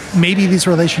maybe these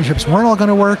relationships weren't all going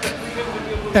to work.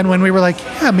 And when we were like,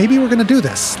 yeah, maybe we're going to do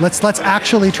this. Let's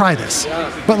actually try this.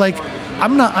 But like,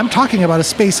 I'm talking about a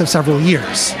space of several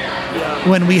years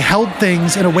when we held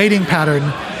things in a waiting pattern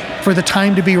for the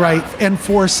time to be right and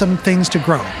for some things to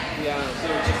grow.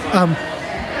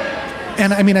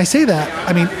 And I mean, I say that,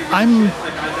 I mean, I'm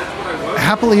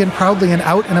happily and proudly and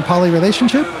out in a poly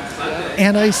relationship.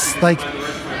 And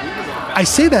I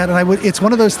say that, and it's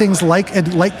one of those things like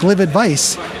glib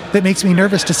advice that makes me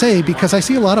nervous to say, because I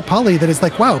see a lot of poly that is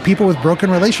like, wow, people with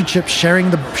broken relationships sharing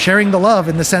the love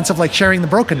in the sense of like sharing the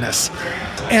brokenness.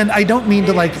 And I don't mean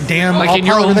to like damn like all in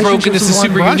your poly own relationships brokenness with is one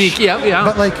super brush, unique. Yeah.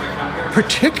 But like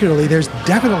particularly, there's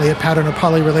definitely a pattern of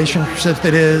poly relationship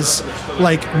that is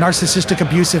like narcissistic,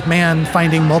 abusive man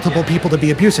finding multiple people to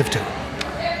be abusive to.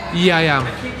 Yeah.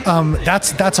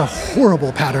 That's a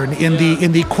horrible pattern in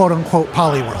the quote unquote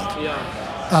poly world.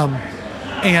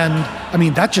 And I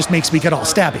mean, that just makes me get all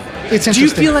stabby. It's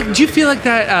interesting. Do you feel like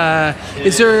that? Do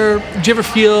you ever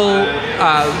feel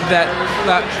that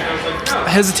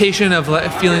hesitation of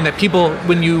feeling that people,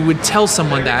 when you would tell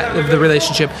someone that of the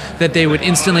relationship, that they would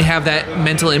instantly have that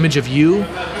mental image of you?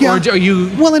 Yeah. Or are you?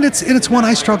 Well, and it's one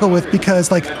I struggle with,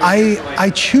 because like I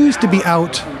choose to be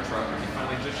out.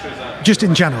 Just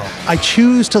in general, I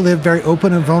choose to live very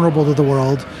open and vulnerable to the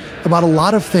world about a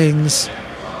lot of things,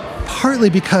 partly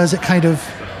because it kind of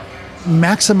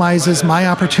maximizes my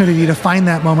opportunity to find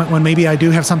that moment when maybe I do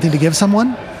have something to give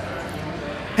someone.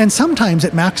 And sometimes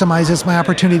it maximizes my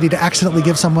opportunity to accidentally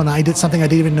give someone something I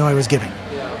didn't even know I was giving.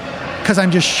 Because I'm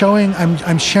just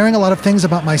I'm sharing a lot of things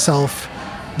about myself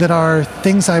that are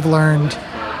things I've learned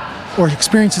or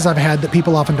experiences I've had that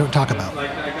people often don't talk about.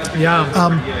 Yeah.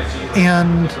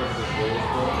 And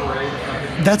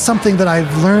that's something that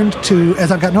I've learned to,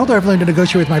 as I've gotten older, I've learned to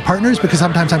negotiate with my partners, because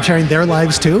sometimes I'm sharing their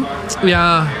lives too.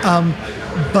 Yeah.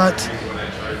 But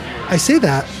I say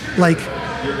that, like,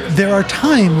 there are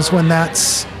times when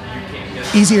that's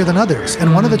easier than others.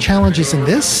 And one of the challenges in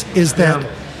this is that,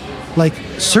 like,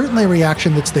 certainly a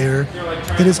reaction that's there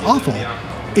that is awful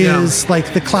is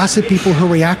like the class of people who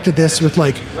react to this with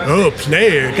like, oh,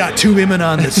 player, got two women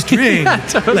on the string. Yeah,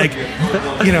 totally. Like,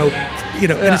 you know,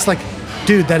 and it's like,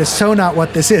 dude, that is so not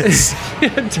what this is.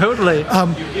 Yeah, totally.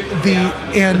 And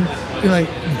you're like,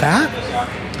 that?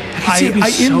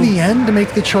 In the end, to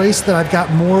make the choice that I've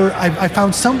got more, I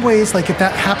found some ways, like if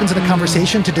that happens in a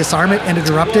conversation, to disarm it and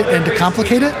interrupt it and to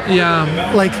complicate it.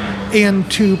 Yeah. Like, and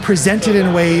to present it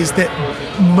in ways that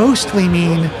mostly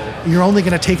mean you're only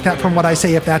going to take that from what I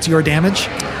say if that's your damage.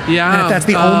 Yeah. And if that's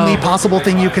the only possible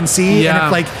thing you can see.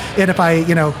 Yeah. And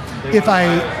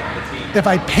if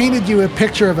I painted you a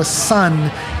picture of a sun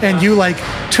and you like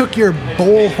took your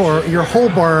whole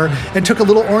bar and took a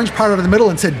little orange part out of the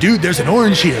middle and said, dude, there's an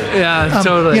orange here. Yeah,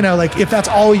 totally. You know, like if that's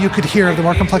all you could hear of the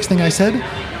more complex thing I said,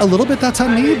 a little bit that's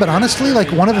on me. But honestly,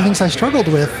 like one of the things I struggled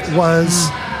with was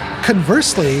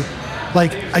conversely,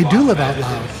 like I do live out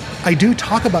loud. I do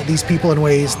talk about these people in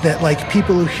ways that like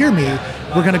people who hear me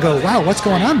were going to go, wow, what's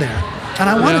going on there? And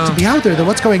I want it to be out there that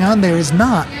what's going on there is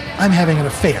not, I'm having an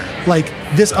affair. Like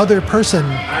this other person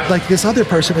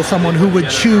is someone who would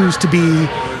choose to be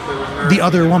the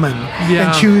other woman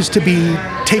and choose to be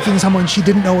taking someone she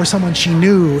didn't know or someone she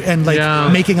knew and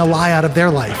like making a lie out of their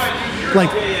life.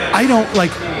 Like, I don't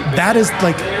like, that is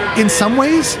like, in some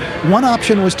ways, one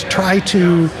option was to try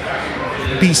to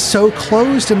be so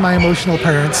closed in my emotional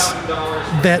appearance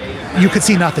that you could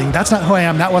see nothing. That's not who I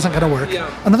am. That wasn't going to work.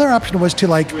 Another option was to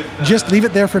like just leave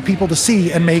it there for people to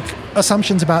see and make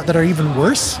assumptions about that are even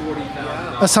worse.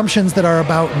 Assumptions that are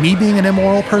about me being an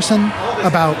immoral person,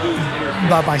 about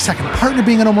my second partner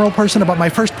being an immoral person, about my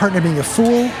first partner being a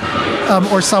fool,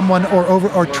 or someone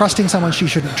or trusting someone she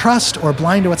shouldn't trust, or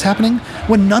blind to what's happening,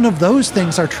 when none of those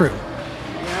things are true.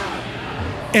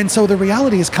 And so the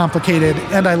reality is complicated,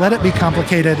 and I let it be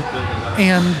complicated,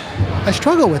 and I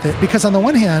struggle with it because on the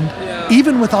one hand,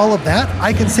 even with all of that,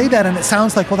 I can say that and it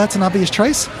sounds like, well, that's an obvious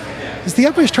choice. It's the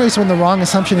obvious choice when the wrong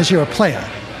assumption is you're a player.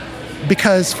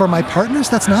 Because for my partners,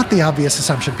 that's not the obvious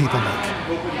assumption people make.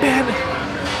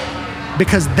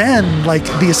 Because then, like,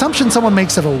 the assumption someone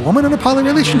makes of a woman in a poly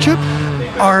relationship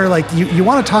are like, you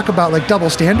want to talk about like double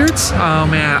standards? Oh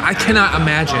man, I cannot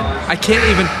imagine. I can't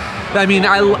even, I mean,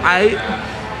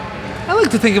 I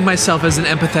like to think of myself as an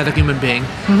empathetic human being,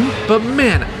 but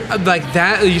man, like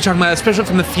that, you're talking about, especially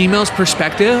from the female's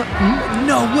perspective,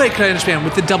 no way could I understand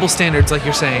with the double standards, like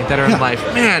you're saying, that are in life.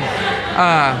 Man,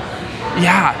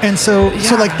 And so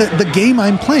like the game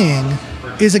I'm playing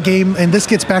is a game, and this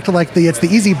gets back to like it's the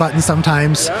easy button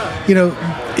sometimes. You know,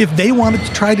 if they wanted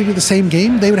to try to do the same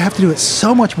game, they would have to do it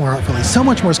so much more artfully, so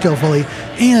much more skillfully,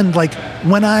 and like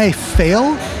when I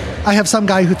fail, I have some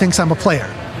guy who thinks I'm a player.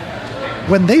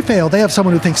 When they fail, they have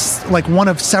someone who thinks like one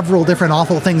of several different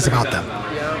awful things about them.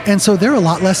 And so they're a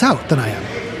lot less out than I am.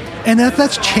 And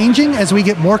that's changing as we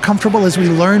get more comfortable, as we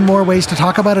learn more ways to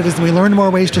talk about it, as we learn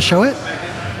more ways to show it.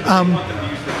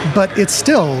 But it's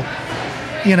still,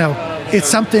 you know, it's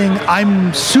something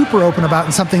I'm super open about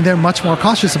and something they're much more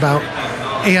cautious about.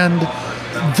 And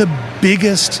the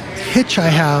biggest hitch I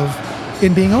have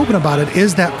in being open about it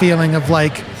is that feeling of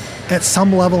like, at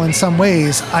some level, in some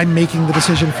ways, I'm making the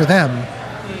decision for them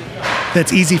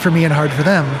that's easy for me and hard for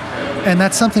them. And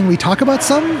that's something we talk about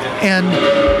some. And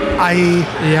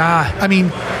I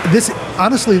mean, this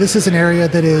is an area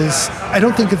that is, I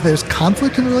don't think that there's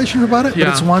conflict in the relationship about it, but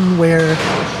it's one where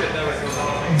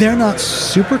they're not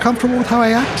super comfortable with how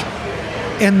I act.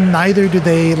 And neither do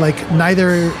they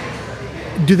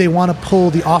want to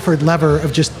pull the offered lever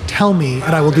of just tell me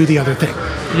and I will do the other thing.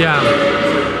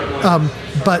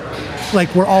 But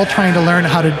like we're all trying to learn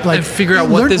how to like and figure out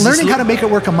what this learning how to make it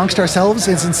work amongst ourselves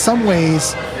is in some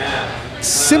ways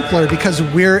simpler because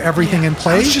we're everything in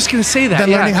play. I was just going to say that.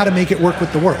 Than learning how to make it work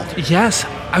with the world. Yes,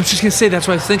 I was just going to say that's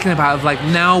what I was thinking about. Of like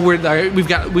now we've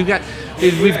got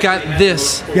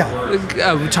this.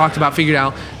 Yeah. We talked about figured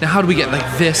out. Now how do we get like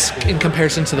this in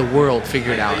comparison to the world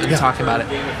figured out and talking about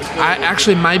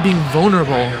it? My being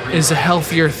vulnerable is a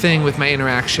healthier thing with my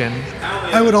interaction.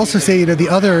 I would also say the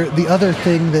other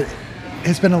thing that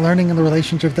has been a learning in the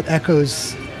relationship that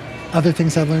echoes other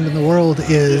things I've learned in the world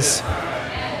is.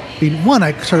 One,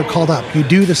 I sort of called up. You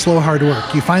do the slow, hard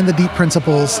work. You find the deep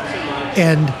principles,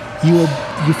 and you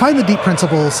find the deep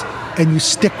principles, and you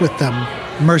stick with them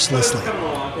mercilessly.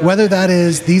 Whether that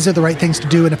is these are the right things to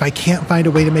do, and if I can't find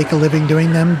a way to make a living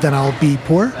doing them, then I'll be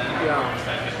poor.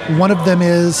 One of them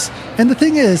is, and the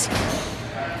thing is,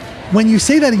 when you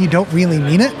say that and you don't really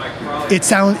mean it,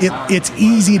 it's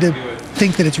easy to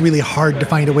think that it's really hard to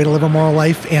find a way to live a moral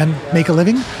life and make a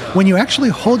living. When you actually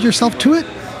hold yourself to it,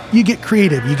 you get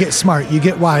creative, you get smart, you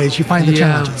get wise, you find the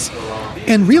challenges.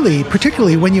 And really,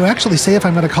 particularly when you actually say, if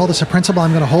I'm going to call this a principle,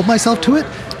 I'm going to hold myself to it,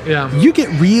 you get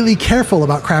really careful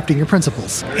about crafting your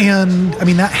principles. And I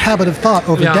mean, that habit of thought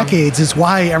over decades is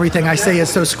why everything I say is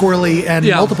so squirrely and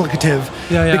multiplicative,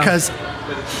 because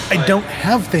I don't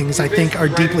have things I think are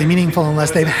deeply meaningful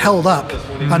unless they've held up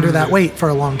under that weight for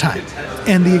a long time.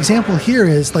 And the example here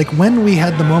is like when we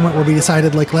had the moment where we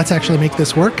decided, like, let's actually make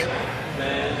this work.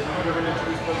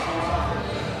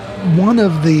 One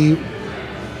of the,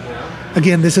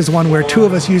 again, this is one where two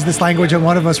of us use this language and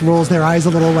one of us rolls their eyes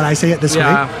a little when I say it this way.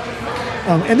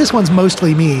 And this one's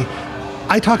mostly me.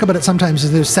 I talk about it sometimes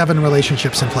as there's 7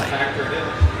 relationships in play.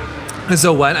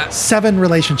 So what? 7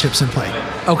 relationships in play.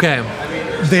 Okay.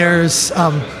 There's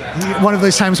one of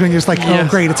those times when you're just like, oh,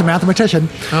 great, it's a mathematician.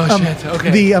 Oh, shit.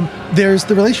 Okay. There's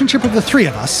the relationship of the 3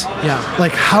 of us. Yeah.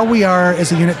 Like how we are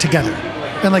as a unit together.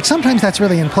 And like sometimes that's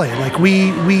really in play. Like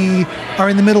we are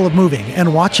in the middle of moving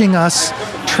and watching us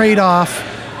trade off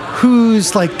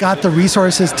who's like got the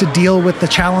resources to deal with the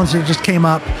challenge that just came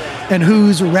up and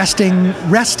who's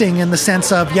resting in the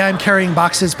sense of, I'm carrying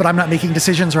boxes, but I'm not making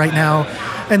decisions right now.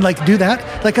 And like do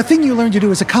that. Like a thing you learn to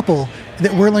do as a couple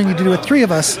that we're learning to do with 3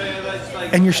 of us,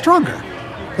 and you're stronger.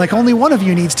 Like only one of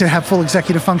you needs to have full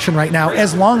executive function right now,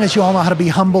 as long as you all know how to be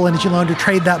humble and as you learn to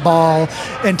trade that ball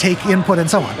and take input and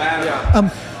so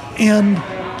on. And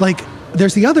like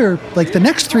there's the other, like the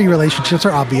next 3 relationships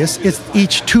are obvious. It's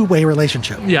each 2-way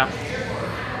relationship. Yeah.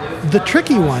 The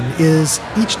tricky one is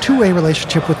each 2-way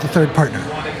relationship with the third partner.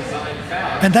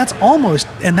 And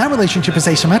that relationship is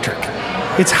asymmetric.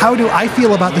 It's how do I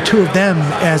feel about the 2 of them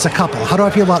as a couple? How do I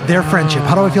feel about their friendship?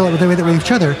 How do I feel about the way they relate to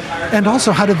each other? And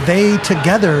also, how do they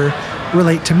together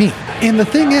relate to me? And the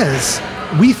thing is,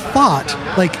 we thought,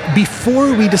 like,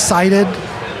 before we decided...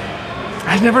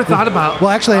 I've never thought about...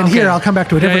 Well, actually, and here I'll come back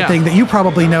to a different thing that you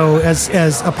probably know as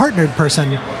a partnered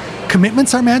person.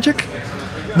 Commitments are magic.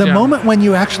 The moment when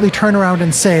you actually turn around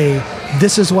and say,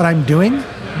 this is what I'm doing,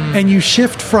 and you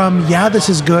shift from, this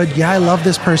is good, I love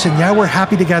this person, we're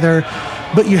happy together,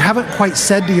 but you haven't quite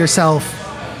said to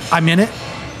yourself, I'm in it.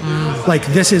 Like,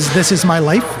 this is my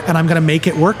life, and I'm going to make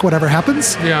it work, whatever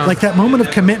happens. Yeah. Like, that moment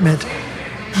of commitment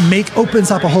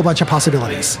opens up a whole bunch of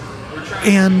possibilities.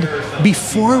 And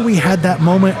before we had that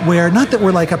moment where, not that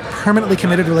we're like a permanently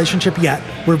committed relationship yet,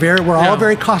 we're all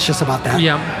very cautious about that.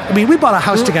 Yeah. I mean, we bought a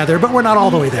house together, but we're not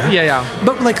all the way there. Yeah.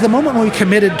 But like the moment when we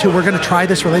committed to we're going to try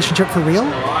this relationship for real,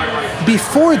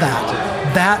 before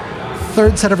that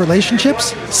third set of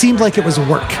relationships seemed like it was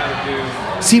work.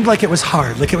 Seemed like it was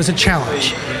hard, like it was a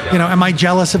challenge. Am I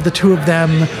jealous of the 2 of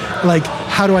them? Like,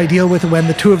 how do I deal with when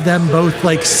the 2 of them both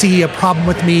like see a problem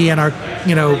with me and are,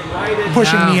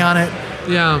 pushing me on it?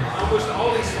 Yeah.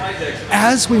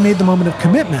 As we made the moment of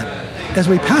commitment, as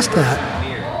we passed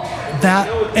that,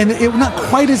 and it was not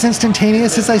quite as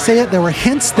instantaneous as I say it. There were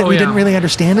hints that we didn't really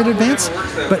understand in advance,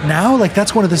 but now, like,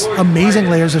 that's one of the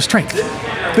amazing layers of strength.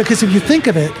 Because if you think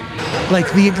of it, like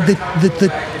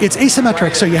it's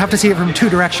asymmetric, so you have to see it from 2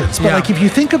 directions. But like, if you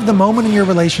think of the moment in your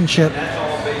relationship,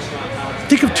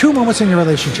 think of 2 moments in your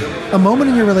relationship. A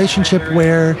moment in your relationship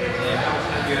where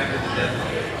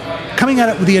coming at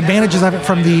it with the advantages of it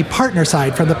from the partner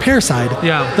side, from the pair side.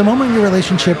 Yeah. The moment in your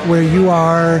relationship where you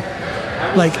are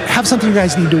like have something you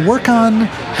guys need to work on,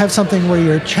 have something where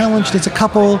you're challenged as a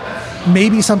couple,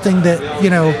 maybe something that,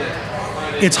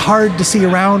 it's hard to see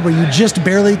around where you just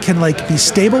barely can like be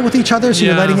stable with each other, so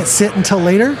you're letting it sit until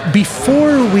later.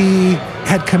 Before we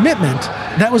had commitment,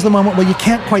 that was the moment where you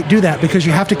can't quite do that because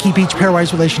you have to keep each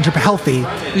pairwise relationship healthy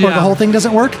or the whole thing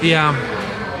doesn't work. Yeah.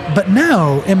 But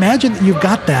now, imagine that you've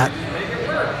got that,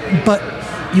 but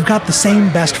you've got the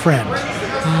same best friend.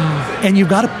 And you've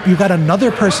got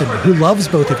another person who loves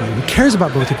both of you, who cares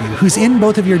about both of you, who's in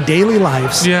both of your daily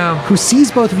lives, who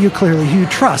sees both of you clearly, who you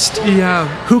trust,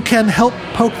 who can help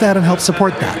poke that and help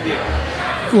support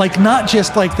that. Like, not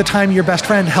just like the time your best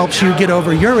friend helps you get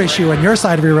over your issue on your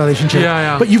side of your relationship,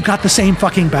 but you've got the same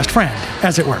fucking best friend,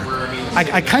 as it were.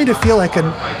 I kind of feel like an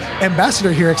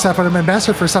ambassador here, except I'm an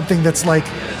ambassador for something that's like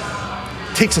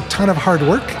takes a ton of hard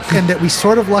work and that we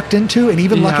sort of lucked into, and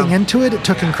even lucking into it, it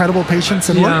took incredible patience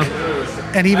and work.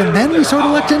 And even then we sort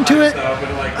of lucked into it.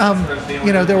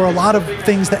 There were a lot of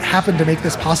things that happened to make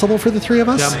this possible for the three of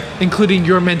us. Including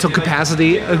your mental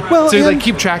capacity to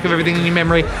keep track of everything in your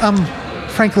memory.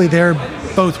 Frankly, they're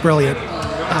both brilliant.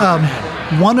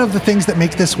 One of the things that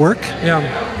make this work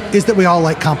is that we all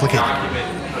like complicated.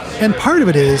 And part of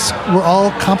it is we're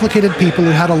all complicated people who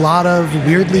had a lot of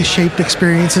weirdly shaped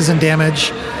experiences and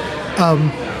damage.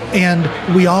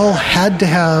 And we all had to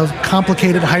have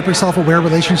complicated, hyper self-aware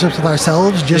relationships with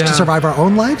ourselves just to survive our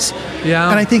own lives.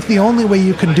 And I think the only way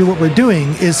you can do what we're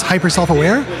doing is hyper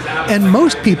self-aware. And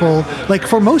most people,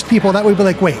 for most people, that would be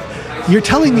like, wait, you're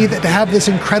telling me that to have this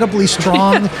incredibly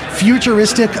strong,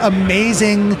 futuristic,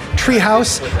 amazing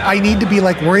treehouse, I need to be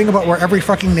worrying about where every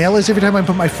fucking nail is every time I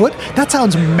put my foot? That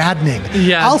sounds maddening.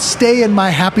 I'll stay in my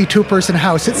happy two-person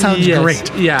house. It sounds great.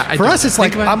 For us, it's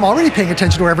like, I'm already paying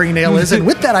attention to where every nail is, and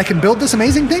with that, I can build this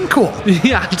amazing thing. Cool.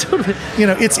 Yeah, totally.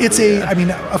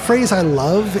 A phrase I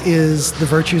love is the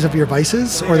virtues of your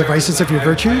vices, or the vices of your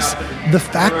virtues. The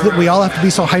fact that we all have to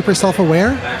be so hyper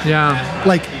self-aware.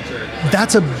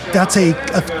 That's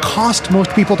a cost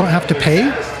most people don't have to pay.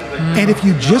 And if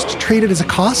you just treat it as a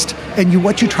cost and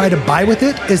what you try to buy with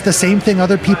it is the same thing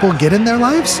other people get in their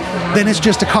lives, then it's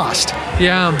just a cost.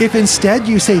 If instead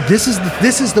you say, this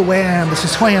is the way I am, this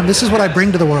is who I am, this is what I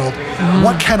bring to the world,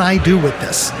 what can I do with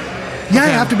this? I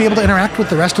have to be able to interact with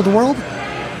the rest of the world,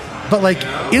 but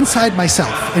inside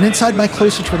myself and inside my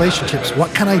closest relationships,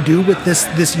 what can I do with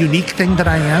this unique thing that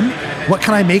I am? What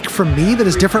can I make from me that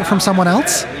is different from someone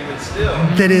else?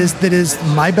 That is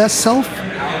my best self,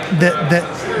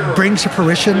 that brings to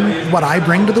fruition what I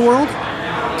bring to the world,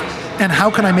 and how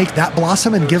can I make that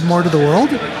blossom and give more to the world?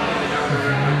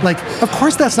 Of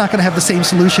course that's not going to have the same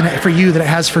solution for you that it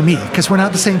has for me, because we're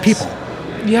not the same people.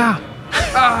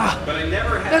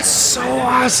 That's so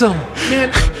awesome,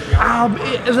 man.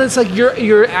 It's like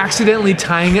you're accidentally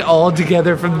tying it all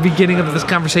together from the beginning of this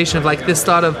conversation of this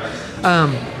thought of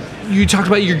you talked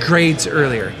about your grades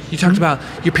earlier. You talked about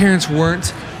your parents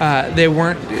weren't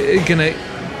gonna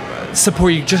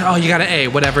support you. Just you got an A,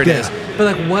 whatever it is.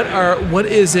 But what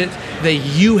is it that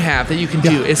you have that you can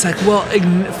do? It's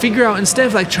figure out,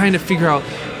 instead of trying to figure out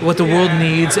what the world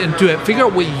needs and do it, figure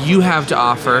out what you have to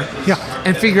offer.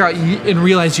 And figure out and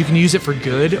realize you can use it for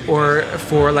good or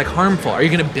for harmful. Are you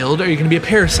going to build? Or are you going to be a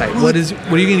parasite? What are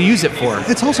you going to use it for?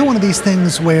 It's also one of these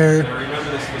things where,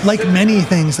 like many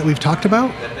things that we've talked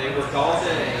about,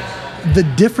 the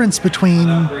difference between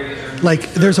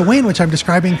there's a way in which I'm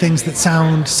describing things that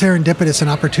sound serendipitous and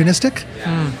opportunistic,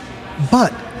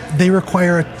 but they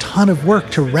require a ton of work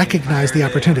to recognize the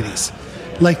opportunities.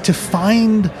 To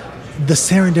find the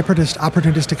serendipitous,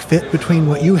 opportunistic fit between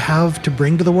what you have to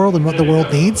bring to the world and what the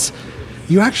world needs,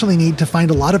 you actually need to find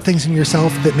a lot of things in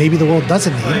yourself that maybe the world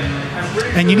doesn't need.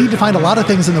 And you need to find a lot of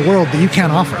things in the world that you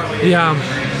can't offer.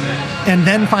 And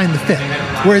then find the fit.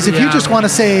 Whereas if you just want to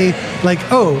say,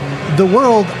 the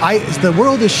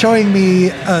world is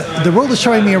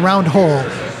showing me a round hole,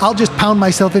 I'll just pound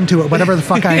myself into it, whatever the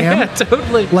fuck I am.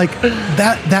 Totally.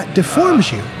 That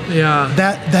deforms you.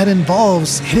 That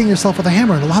involves hitting yourself with a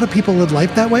hammer, and a lot of people live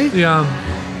life that way.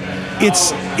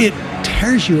 It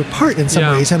tears you apart in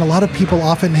some ways, and a lot of people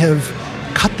often have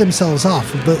cut themselves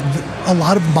off. A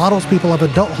lot of models people of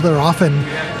adulthood are often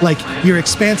you're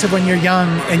expansive when you're young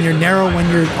and you're narrow when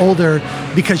you're older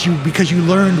because you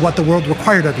learned what the world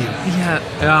required of you.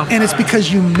 And it's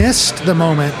because you missed the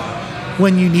moment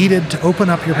when you needed to open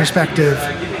up your perspective,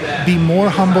 be more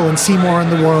humble and see more in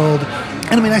the world.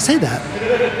 And I say that.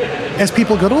 As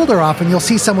people get older, often you'll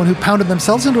see someone who pounded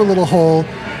themselves into a little hole,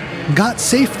 got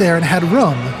safe there and had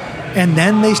room, and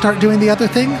then they start doing the other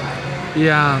thing.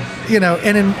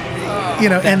 And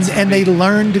and they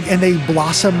learned and they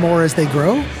blossom more as they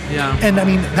grow. Yeah. And I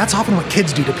mean, that's often what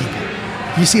kids do to people.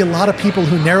 You see a lot of people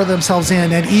who narrow themselves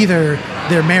in at either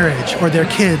their marriage or their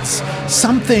kids.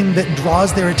 Something that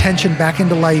draws their attention back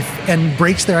into life and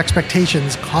breaks their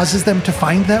expectations causes them to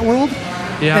find that world.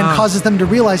 Yeah. And causes them to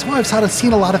realize, well, I've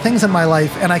seen a lot of things in my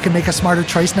life and I can make a smarter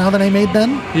choice now than I made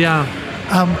then. Yeah.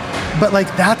 But like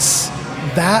that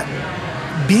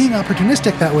being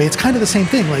opportunistic that way, it's kind of the same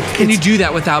thing. Like, can you do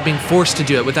that without being forced to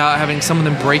do it, without having some of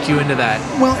them break you into that?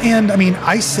 Well, and I mean,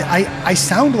 I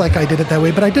sound like I did it that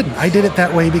way, but I didn't. I did it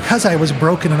that way because I was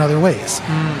broken in other ways.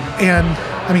 And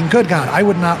I mean, good God, I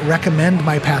would not recommend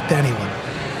my path to anyone.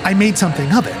 I made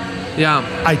something of it. Yeah.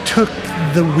 I took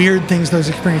the weird things those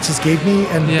experiences gave me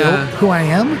and built who I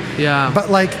am. Yeah. But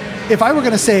like, if I were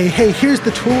going to say, hey, here's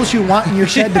the tools you want in your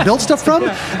shed to build stuff from,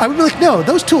 I would be like, no,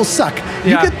 those tools suck.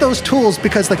 You get those tools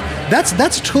because like that's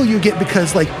a tool you get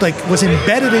because like was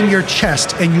embedded in your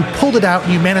chest and you pulled it out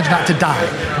and you managed not to die.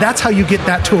 That's how you get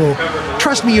that tool.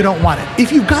 Trust me, you don't want it.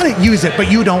 If you've got it, use it,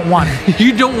 but you don't want it.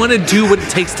 You don't want to do what it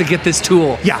takes to get this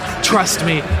tool. Yeah. Trust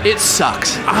me, it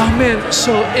sucks. Oh man,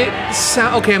 so it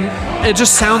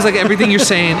just sounds like everything you're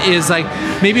saying is like,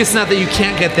 maybe it's not that you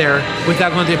can't get there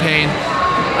without going through pain.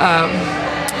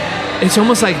 It's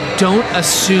almost like don't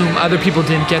assume other people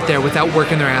didn't get there without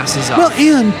working their asses off. Well,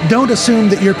 and don't assume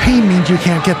that your pain means you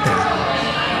can't get there.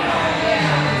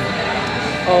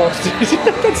 Oh,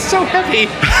 that's so heavy.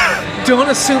 Don't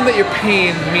assume that your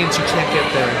pain means you can't get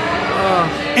there.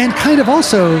 And kind of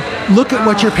also look at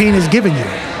what your pain has given you.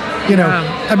 You know,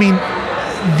 I mean,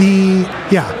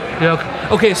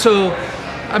 Okay, so,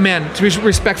 man, to be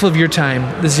respectful of your time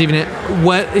this evening,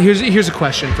 here's a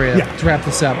question for you to wrap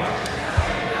this up.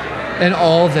 And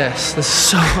all this is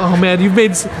so, oh man, you've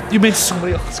made so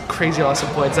many crazy awesome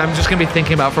points I'm just gonna be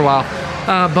thinking about for a while.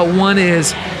 But one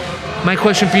is, my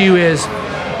question for you is,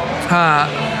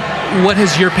 what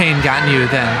has your pain gotten you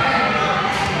then?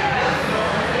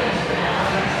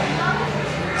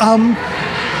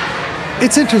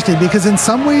 It's interesting because in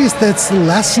some ways that's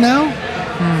less now.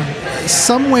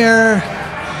 Somewhere,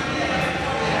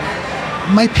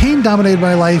 my pain dominated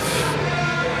my life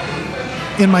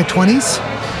in my 20s.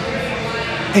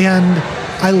 And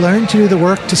I learned to do the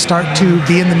work to start to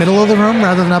be in the middle of the room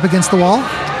rather than up against the wall.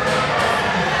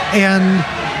 And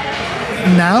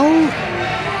now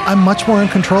I'm much more in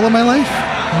control of my life.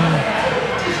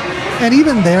 And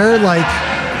even there, like,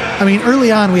 I mean,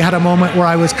 early on we had a moment where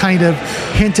I was kind of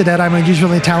hinted at I'm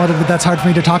unusually talented, but that's hard for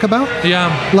me to talk about. Yeah.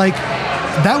 Like,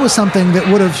 that was something that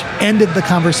would have ended the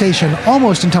conversation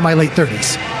almost until my late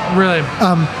 30s. Really?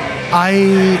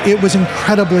 It was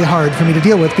incredibly hard for me to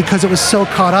deal with because it was so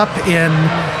caught up in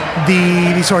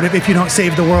the sort of, if you don't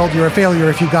save the world, you're a failure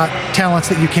if you've got talents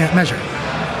that you can't measure.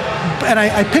 And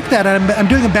I picked that, and I'm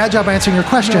doing a bad job answering your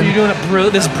question. No, you're doing it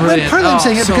this brilliant. Partly I'm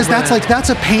saying it because brilliant. that's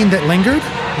a pain that lingered.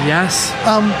 Yes.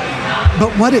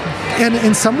 But and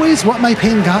in some ways, what my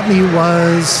pain got me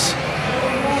was,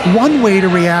 one way to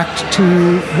react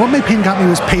to what my pain got me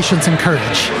was patience and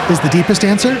courage is the deepest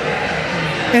answer.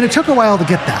 And it took a while to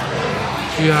get that.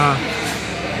 Yeah.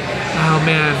 Oh,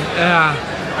 man. Yeah.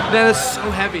 That is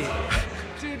so heavy.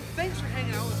 Dude, thanks for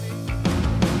hanging out with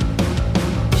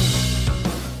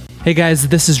me. Hey, guys,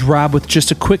 this is Rob with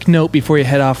just a quick note before you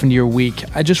head off into your week.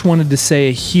 I just wanted to say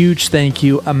a huge thank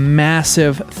you, a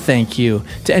massive thank you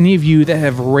to any of you that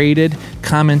have rated,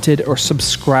 commented, or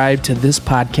subscribed to this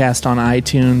podcast on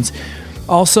iTunes.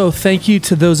 Also, thank you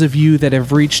to those of you that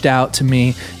have reached out to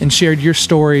me and shared your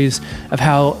stories of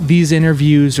how these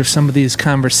interviews or some of these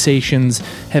conversations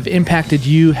have impacted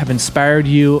you, have inspired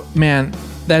you. Man,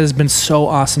 that has been so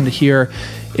awesome to hear.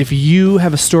 If you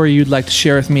have a story you'd like to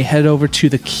share with me, head over to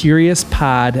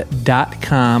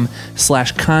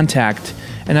thecuriouspod.com/contact,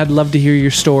 and I'd love to hear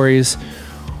your stories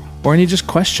or any just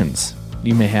questions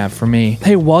you may have for me.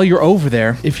 Hey, while you're over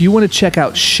there, if you want to check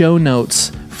out show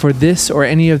notes for this or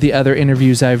any of the other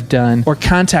interviews I've done, or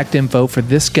contact info for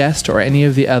this guest or any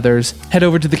of the others, head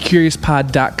over to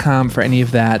thecuriouspod.com for any of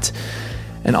that.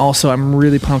 And also, I'm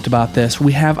really pumped about this.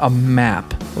 We have a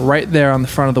map right there on the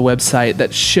front of the website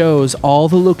that shows all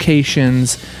the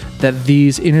locations that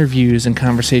these interviews and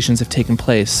conversations have taken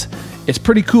place. It's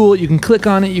pretty cool. You can click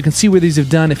on it. You can see where these have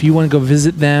done. If you want to go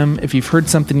visit them, if you've heard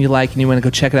something you like and you want to go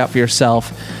check it out for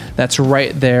yourself, that's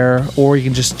right there. Or you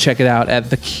can just check it out at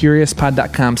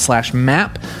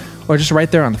thecuriouspod.com/map, or just right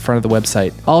there on the front of the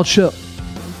website. I'll show.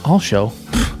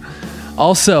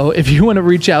 Also, if you want to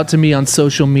reach out to me on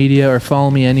social media or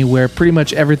follow me anywhere, pretty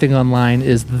much everything online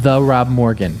is The Rob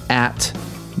Morgan, at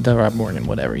The Rob Morgan,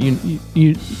 whatever. You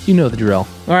know the drill.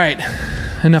 All right,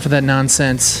 enough of that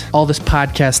nonsense. All this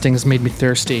podcasting has made me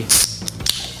thirsty.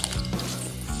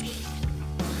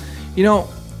 You know,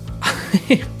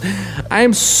 I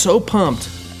am so pumped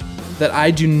that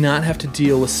I do not have to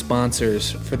deal with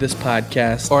sponsors for this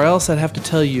podcast, or else I'd have to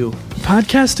tell you,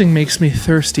 podcasting makes me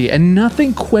thirsty, and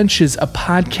nothing quenches a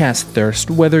podcast thirst,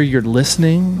 whether you're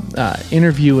listening,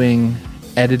 interviewing,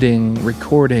 editing,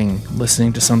 recording,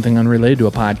 listening to something unrelated to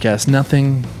a podcast.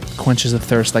 Nothing quenches a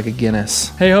thirst like a Guinness.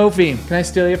 Hey, Hofi, can I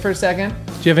steal you for a second?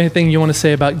 Do you have anything you want to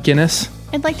say about Guinness?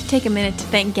 I'd like to take a minute to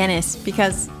thank Guinness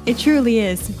because it truly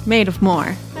is made of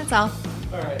more. That's all.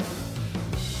 All right.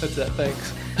 That's it.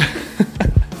 Thanks.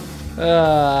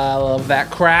 I love that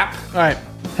crap. All right.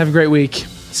 Have a great week.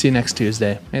 See you next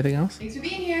Tuesday. Anything else? Thanks for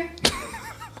being here.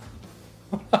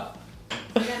 I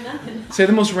got nothing. Say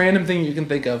the most random thing you can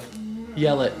think of.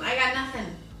 Yell it. I got nothing.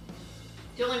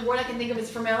 The only word I can think of is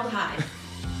formaldehyde.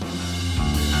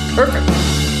 Perfect.